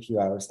retrain every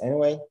few hours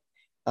anyway.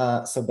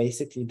 So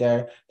basically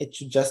there, it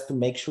should just to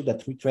make sure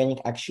that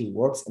retraining actually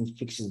works and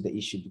fixes the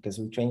issue, because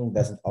retraining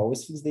doesn't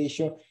always fix the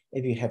issue.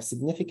 If you have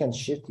significant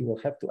shift, you will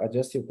have to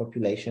adjust your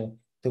population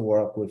to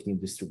work with new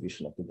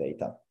distribution of the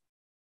data.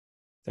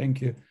 Thank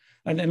you.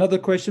 And another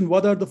question,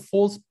 what are the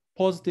false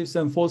positives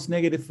and false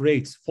negative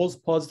rates, false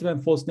positive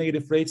and false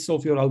negative rates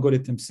of your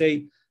algorithm?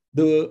 Say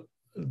the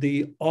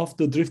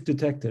drift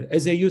detector.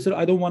 As a user,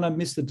 I don't want to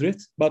miss the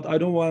drift, but I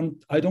don't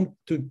want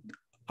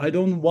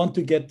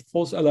to get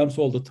false alarms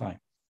all the time.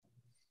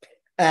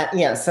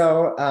 Yeah,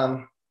 so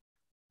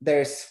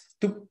there's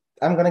two.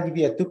 I'm going to give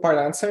you a two-part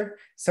answer.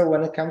 So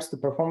when it comes to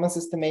performance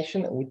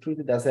estimation, we cast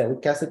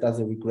it as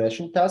a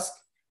regression task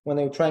when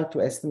we're trying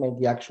to estimate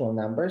the actual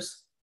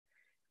numbers.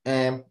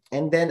 And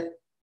then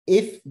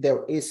if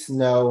there is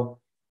no,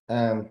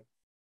 if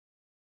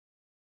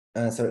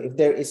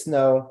there is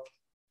no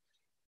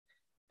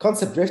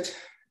concept drift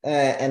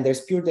and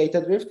there's pure data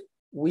drift,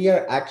 we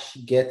are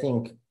actually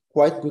getting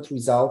quite good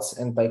results.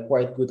 And by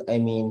quite good, I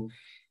mean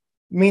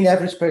mean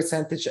average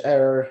percentage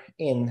error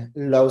in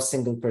low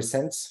single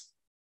percents.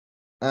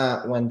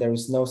 When there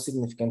is no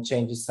significant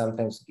changes,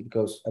 sometimes it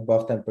goes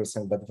above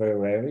 10%, but very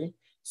rarely.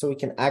 So we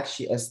can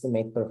actually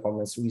estimate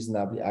performance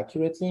reasonably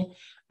accurately.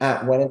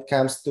 When it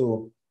comes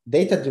to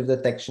data-driven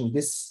detection,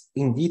 this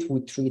indeed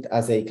we treat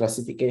as a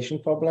classification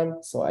problem,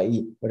 so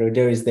i.e. whether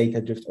there is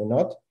data drift or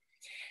not.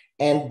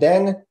 And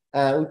then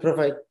we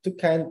provide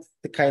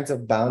the kinds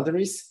of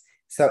boundaries.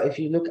 So if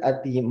you look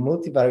at the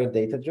multivariate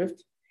data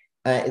drift,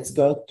 it's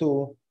going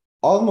to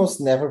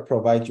almost never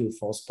provide you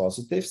false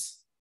positives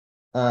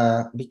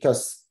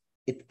because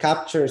it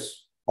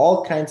captures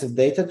all kinds of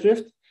data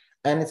drift,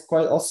 and it's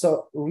quite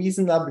also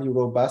reasonably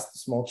robust to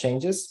small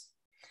changes.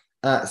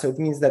 So it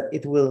means that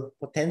it will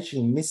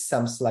potentially miss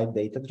some slight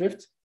data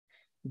drift.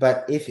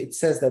 But if it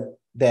says that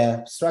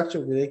the structure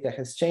of the data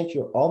has changed,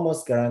 you're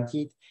almost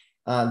guaranteed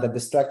that the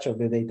structure of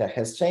the data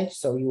has changed.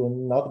 So you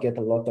will not get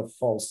a lot of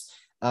false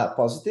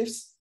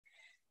positives.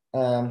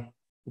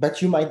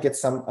 but you might get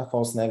some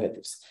false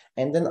negatives.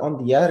 And then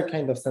on the other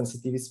kind of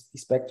sensitivity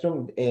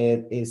spectrum,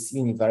 it is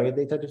univariate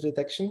data drift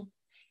detection.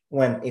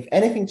 When if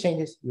anything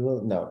changes, you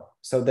will know.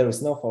 So there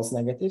is no false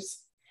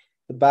negatives,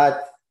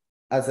 but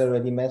as I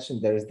already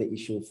mentioned, there is the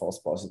issue of false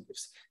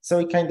positives. So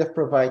we kind of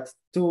provide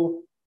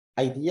two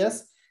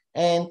ideas,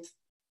 and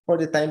for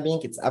the time being,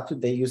 it's up to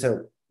the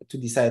user to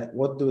decide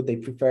what do they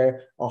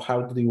prefer or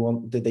how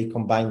do they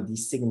combine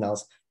these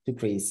signals to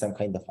create some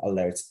kind of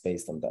alerts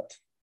based on that.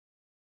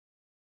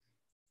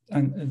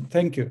 And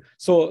thank you.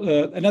 So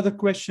another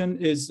question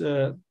is,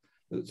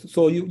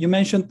 so you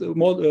mentioned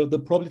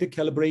the probability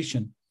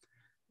calibration.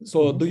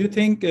 So do you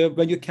think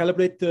when you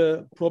calibrate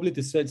the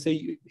probabilities, let's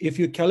say if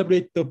you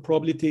calibrate the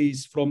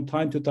probabilities from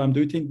time to time,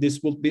 do you think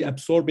this will be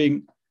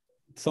absorbing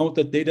some of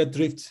the data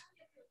drift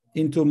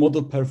into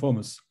model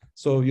performance?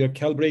 So you're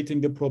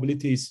calibrating the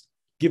probabilities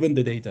given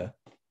the data.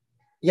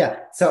 Yeah,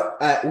 so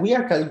we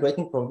are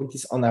calibrating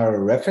probabilities on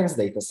our reference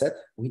data set.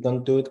 We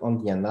don't do it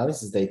on the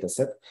analysis data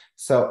set.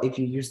 So if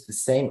you use the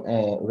same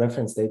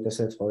reference data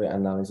set for your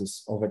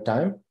analysis over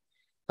time,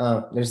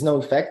 there's no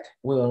effect.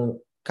 We'll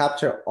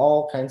capture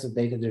all kinds of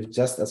data drift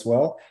just as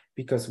well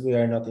because we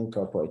are not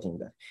incorporating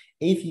that.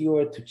 If you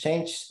were to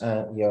change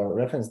your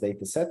reference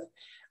data set,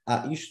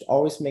 you should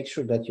always make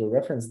sure that your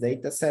reference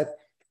data set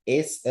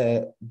is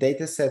a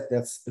data set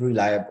that's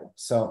reliable.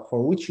 So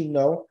for which you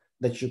know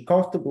that you're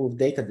comfortable with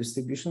data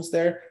distributions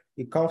there,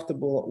 you're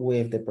comfortable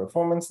with the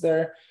performance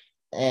there,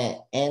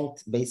 and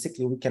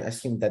basically we can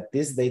assume that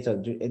this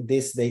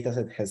data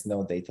set has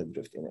no data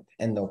drift in it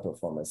and no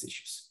performance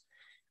issues.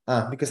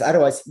 Because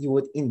otherwise you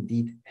would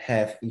indeed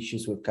have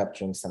issues with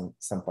capturing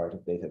some part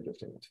of data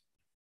drift in it.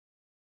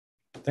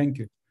 Thank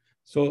you.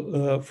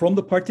 So from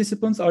the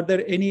participants, are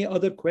there any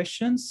other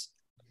questions?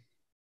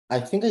 I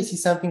think I see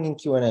something in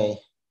Q&A.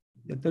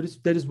 Yeah,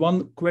 there is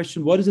one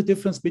question. What is the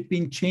difference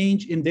between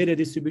change in data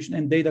distribution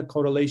and data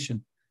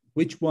correlation?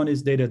 Which one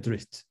is data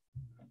drift?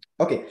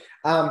 Okay,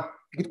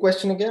 good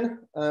question again.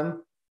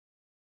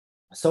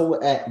 So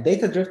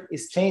data drift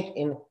is change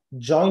in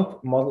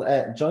joint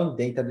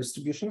data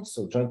distribution,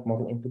 so joint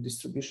model input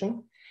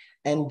distribution,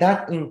 and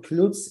that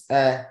includes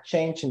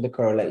change in the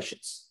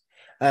correlations.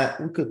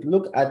 We could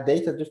look at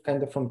data drift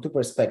kind of from two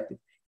perspectives: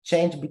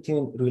 change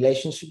between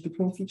relationship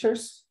between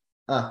features,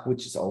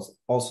 which is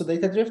also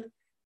data drift,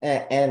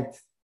 and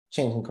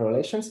change in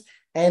correlations,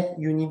 and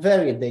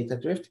univariate data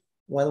drift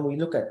when we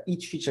look at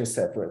each feature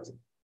separately.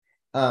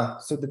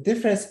 So the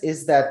difference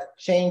is that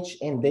change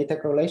in data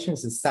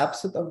correlations is a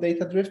subset of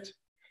data drift,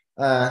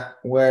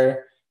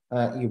 where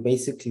you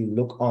basically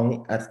look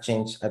only at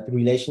change at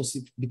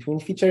relationship between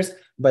features,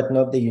 but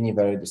not the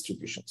univariate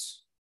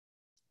distributions.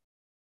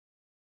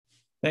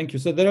 Thank you.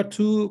 So there are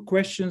two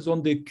questions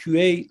on the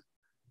QA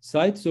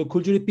side. So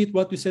could you repeat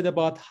what you said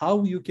about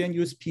how you can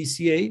use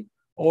PCA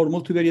or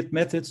multivariate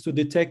methods to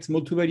detect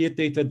multivariate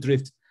data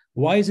drift?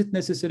 Why is it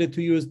necessary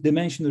to use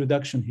dimension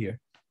reduction here?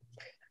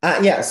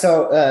 Yeah,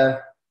 so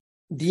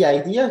the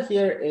idea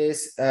here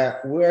is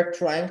we're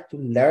trying to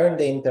learn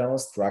the internal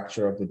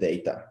structure of the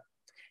data.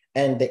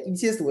 And the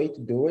easiest way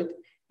to do it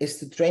is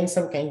to train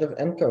some kind of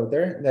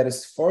encoder that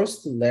is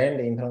forced to learn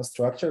the internal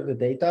structure of the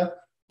data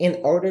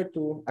in order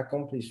to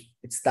accomplish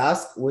its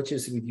task, which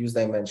is reduce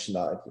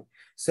dimensionality.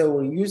 So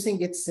we're using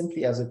it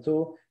simply as a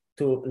tool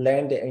to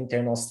learn the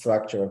internal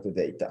structure of the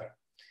data.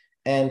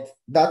 And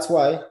that's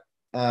why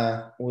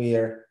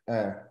we're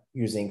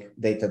using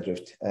data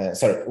drift.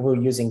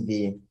 We're using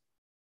the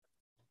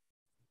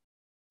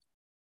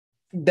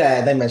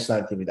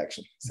dimensionality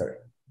reduction, sorry.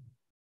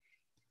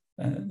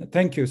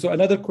 Thank you. So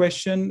another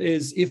question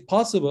is, if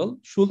possible,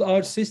 should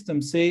our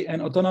system, say an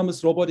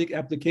autonomous robotic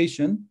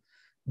application,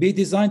 be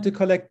designed to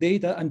collect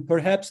data and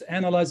perhaps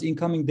analyze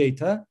incoming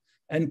data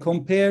and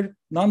compare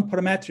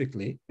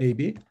non-parametrically,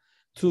 maybe,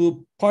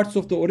 to parts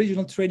of the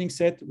original training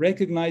set,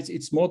 recognize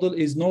its model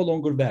is no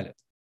longer valid?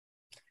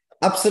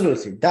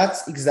 Absolutely.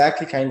 That's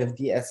exactly kind of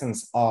the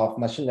essence of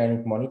machine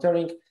learning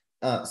monitoring.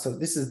 So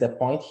this is the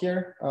point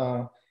here.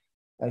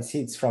 I see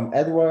it's from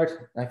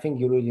Edward. I think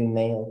you really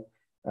nailed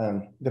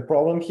the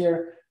problem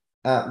here.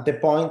 The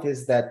point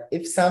is that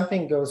if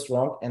something goes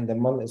wrong and the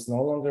model is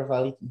no longer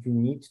valid, you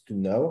need to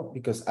know,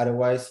 because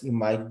otherwise you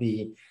might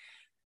be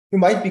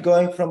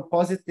going from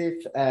positive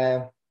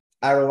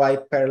ROI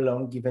per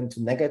loan given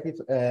to negative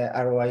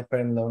ROI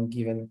per loan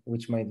given,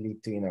 which might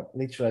lead to,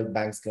 literal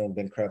banks going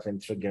bankrupt and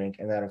triggering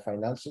another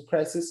financial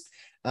crisis.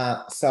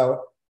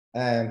 So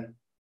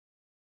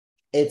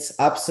it's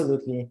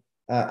absolutely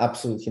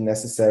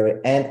necessary,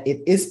 and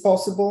it is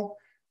possible.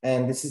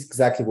 And this is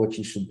exactly what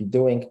you should be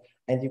doing.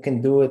 And you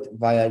can do it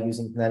via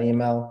using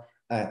NannyML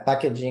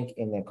packaging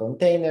in a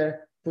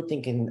container, putting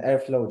it in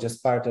Airflow,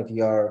 just part of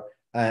your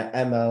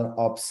ML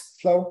ops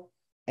flow.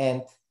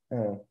 And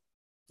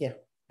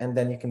and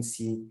then you can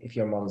see if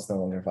your model is no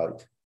longer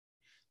valid.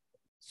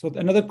 So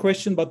another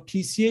question, but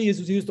PCA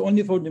is used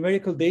only for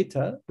numerical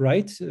data,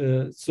 right?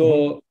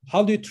 So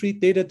how do you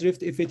treat data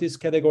drift if it is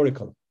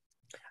categorical?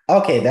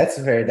 Okay, that's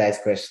a very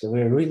nice question.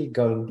 We're really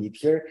going deep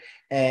here.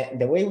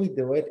 And the way we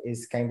do it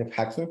is kind of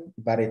hacking,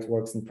 but it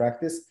works in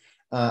practice.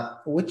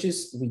 which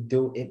is we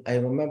do, if I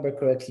remember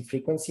correctly,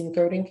 frequency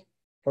encoding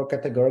for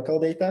categorical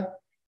data.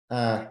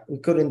 We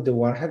couldn't do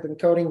one-hot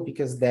encoding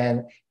because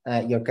then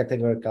your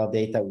categorical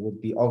data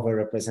would be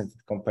overrepresented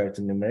compared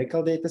to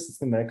numerical data,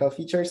 since numerical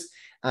features.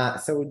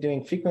 So we're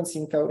doing frequency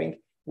encoding.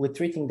 We're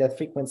treating that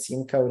frequency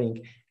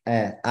encoding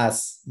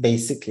as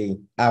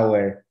basically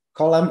our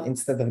column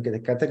instead of the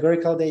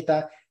categorical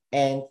data,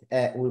 and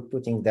we're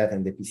putting that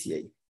in the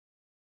PCA.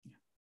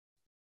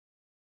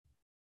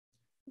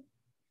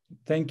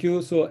 Thank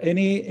you. So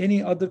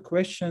any other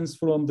questions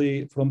from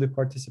the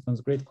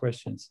participants? Great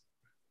questions.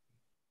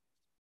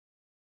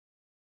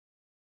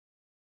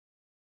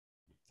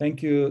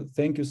 Thank you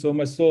so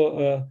much.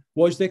 So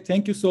Wojtek,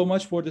 thank you so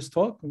much for this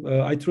talk.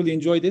 I truly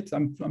enjoyed it.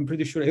 I'm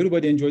pretty sure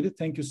everybody enjoyed it.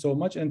 Thank you so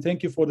much, and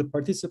thank you for the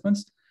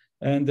participants.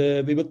 And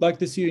we would like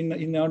to see you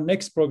in our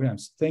next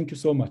programs. Thank you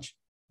so much.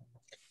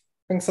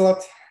 Thanks a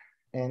lot,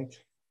 and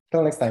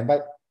till next time.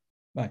 Bye.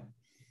 Bye.